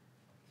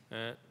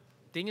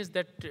 Thing is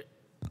that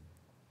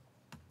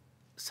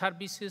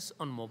services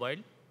on mobile,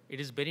 it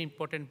is very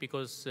important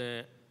because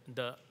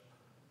the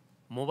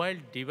mobile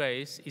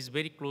device is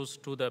very close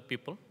to the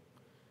people.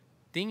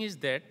 Thing is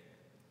that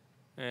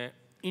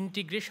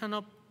integration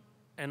of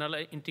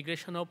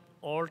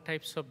all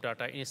types of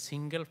data in a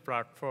single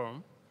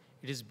platform,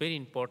 it is very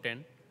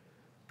important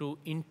to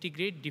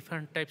integrate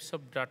different types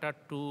of data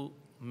to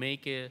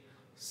make a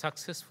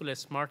successful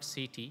smart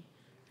city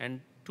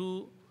and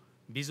to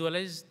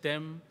visualize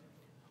them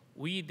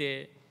with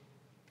the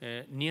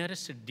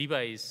nearest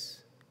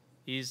device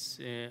is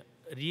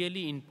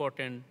really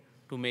important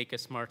to make a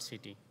smart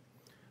city.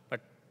 But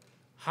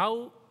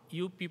how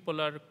you people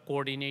are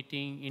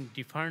coordinating in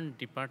different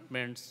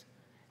departments,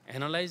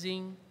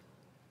 analyzing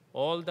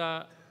all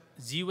the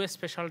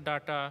geospatial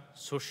data,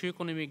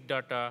 socioeconomic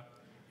data,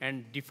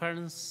 and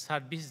different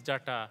service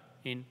data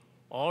in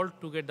all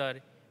together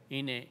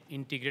in an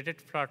integrated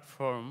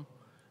platform,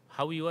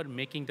 how you are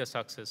making the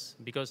success?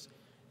 Because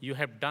you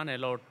have done a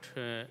lot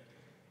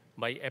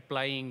by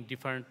applying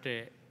different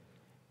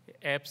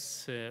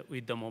apps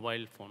with the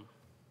mobile phone.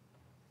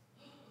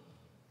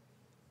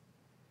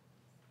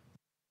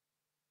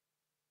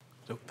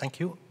 So thank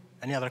you.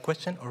 Any other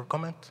question or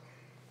comment?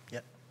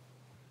 Yeah.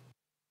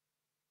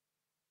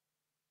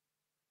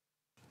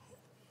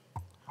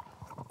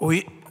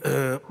 Oui,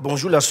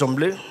 bonjour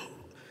l'Assemblée.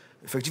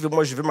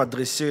 Effectivement, je vais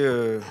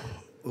m'adresser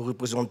aux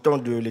représentants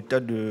de l'État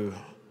de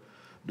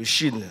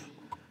Chine.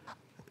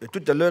 Et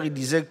tout à l'heure, il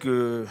disait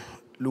que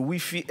le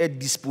Wi-Fi est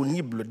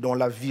disponible dans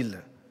la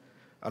ville.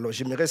 Alors,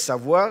 j'aimerais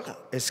savoir,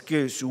 est-ce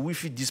que ce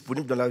Wi-Fi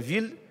disponible dans la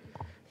ville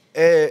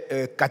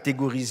est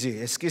catégorisé?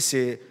 Est-ce que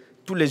c'est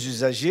tous les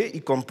usagers,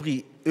 y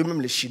compris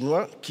eux-mêmes les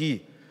Chinois,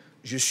 qui,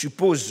 je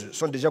suppose,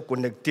 sont déjà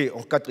connectés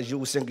en 4G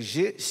ou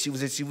 5G, si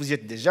vous y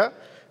êtes déjà,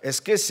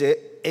 est-ce que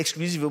c'est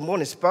exclusivement,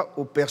 n'est-ce pas,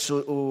 aux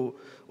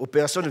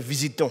personnes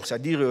visitant,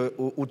 c'est-à-dire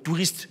aux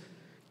touristes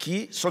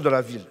qui sont dans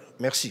la ville?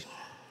 Merci.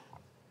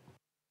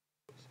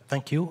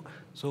 Thank you.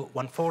 So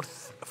one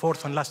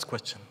fourth and last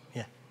question.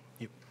 Yeah,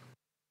 you.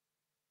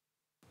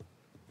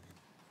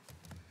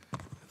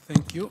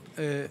 Thank you.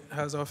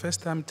 As our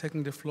first time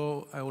taking the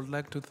floor, I would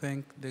like to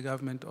thank the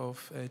government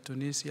of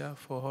Tunisia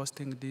for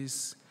hosting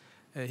this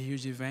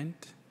huge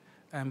event.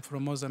 I'm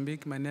from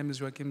Mozambique. My name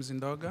is Joaquim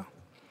Zindoga.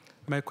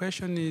 My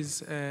question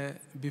is,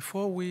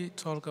 before we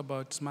talk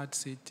about smart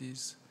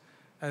cities,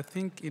 I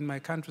think in my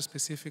country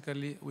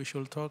specifically, we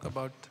should talk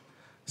about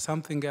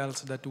something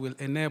else that will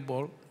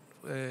enable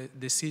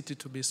the city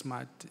to be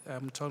smart.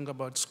 I'm talking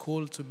about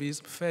school to be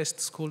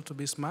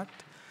smart,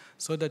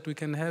 so that we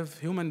can have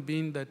human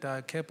beings that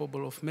are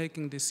capable of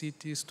making the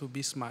cities to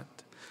be smart.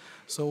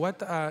 So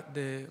what are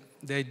the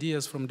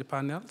ideas from the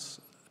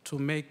panels to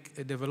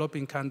make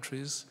developing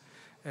countries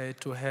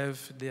to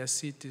have their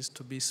cities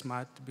to be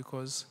smart?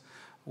 Because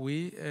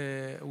we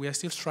are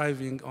still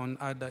striving on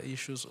other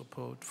issues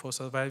for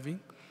surviving,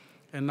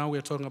 and now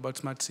we're talking about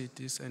smart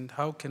cities, and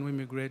how can we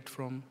migrate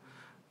from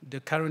the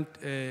current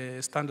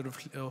standard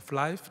of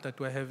life that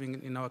we're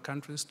having in our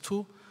countries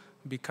to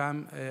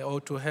become or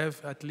to have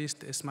at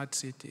least a smart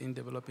city in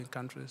developing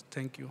countries.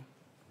 Thank you.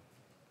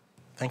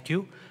 Thank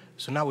you.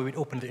 So now we will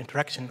open the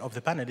interaction of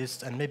the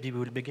panelists, and maybe we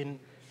will begin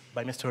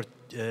by Mr.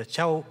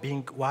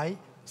 Xiaobing,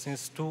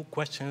 since two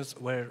questions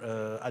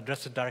were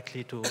addressed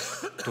directly to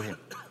him.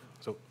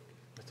 So,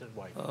 Mr.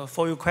 Wai.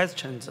 For your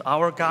questions,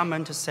 our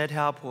government set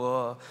up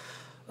a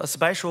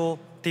special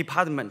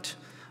department.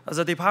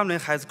 The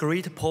department has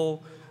great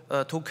pull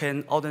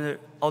token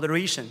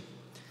authorization.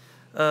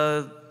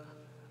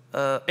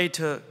 It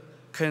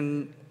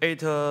can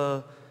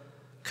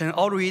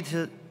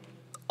audit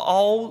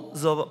all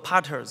the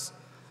partners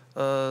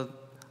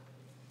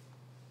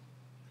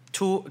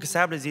to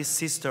accept this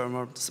system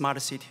of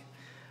smart city.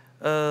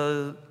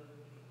 And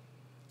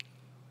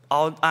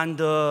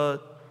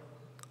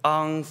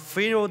on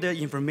field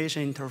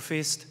information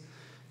interface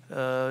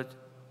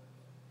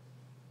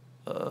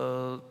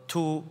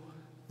to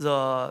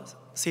the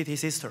city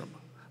system,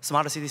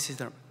 smart city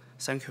system.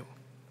 Thank you.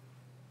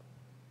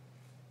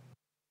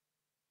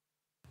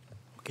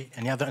 Okay,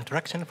 any other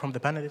interaction from the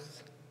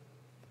panelists?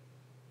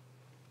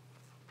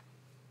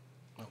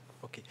 No,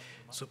 okay.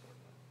 So,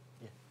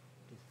 yeah,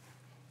 please.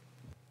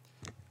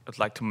 I'd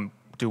like to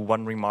do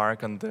one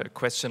remark on the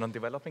question on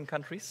developing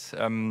countries.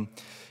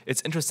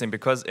 It's interesting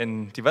because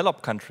in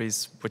developed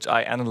countries, which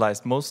I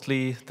analyzed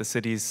mostly, the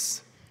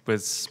cities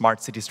with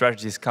smart city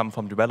strategies come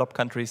from developed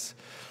countries.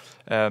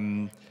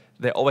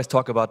 They always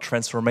talk about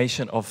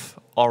transformation of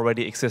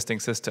already existing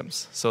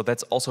systems. So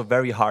that's also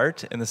very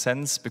hard in a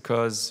sense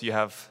because you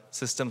have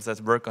systems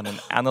that work on an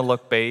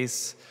analog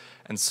base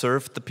and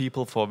served the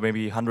people for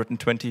maybe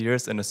 120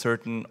 years in a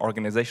certain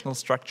organizational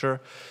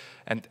structure.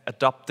 And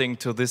adapting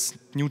to these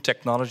new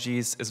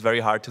technologies is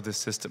very hard to these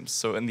systems.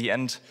 So in the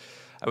end,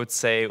 I would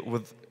say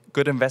with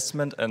good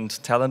investment and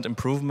talent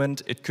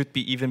improvement, it could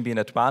even be an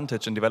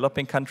advantage in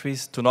developing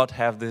countries to not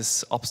have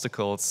these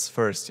obstacles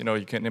first. You know,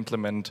 you can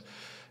implement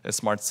a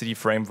smart city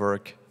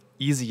framework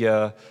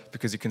easier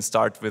because you can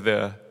start with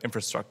the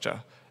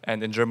infrastructure.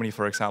 And in Germany,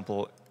 for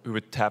example, we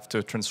would have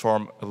to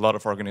transform a lot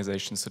of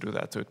organizations to do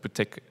that. So it would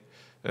take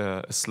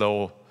a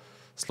slow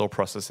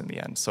process in the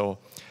end. So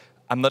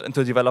I'm not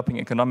into developing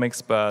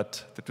economics,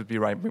 but that would be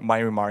my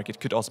remark. It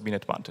could also be an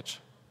advantage.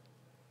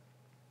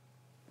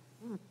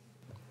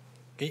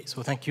 Okay,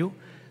 so thank you.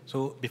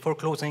 So before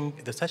closing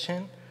the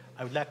session,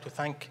 I would like to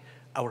thank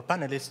our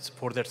panelists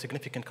for their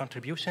significant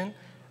contribution,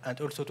 and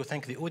also to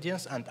thank the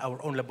audience and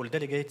our honorable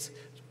delegates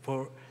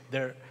for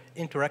their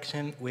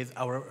interaction with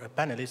our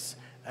panelists.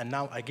 And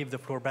now I give the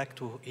floor back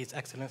to His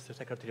Excellency, the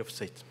Secretary of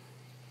State.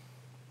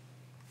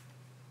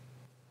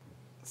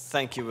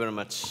 Thank you very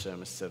much,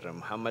 Mr.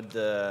 Mohamed.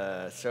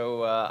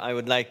 I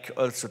would like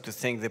also to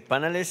thank the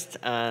panelists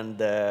and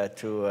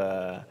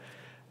to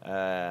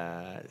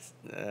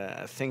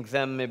think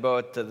them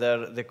about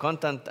the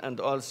content and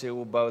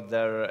also about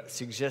their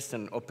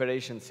suggestion,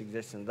 operation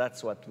suggestion.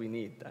 That's what we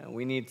need.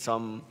 We need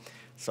some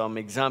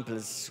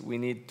examples. We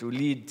need to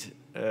lead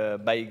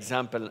by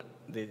example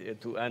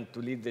and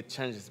to lead the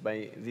changes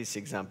by these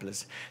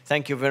examples.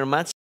 Thank you very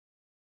much.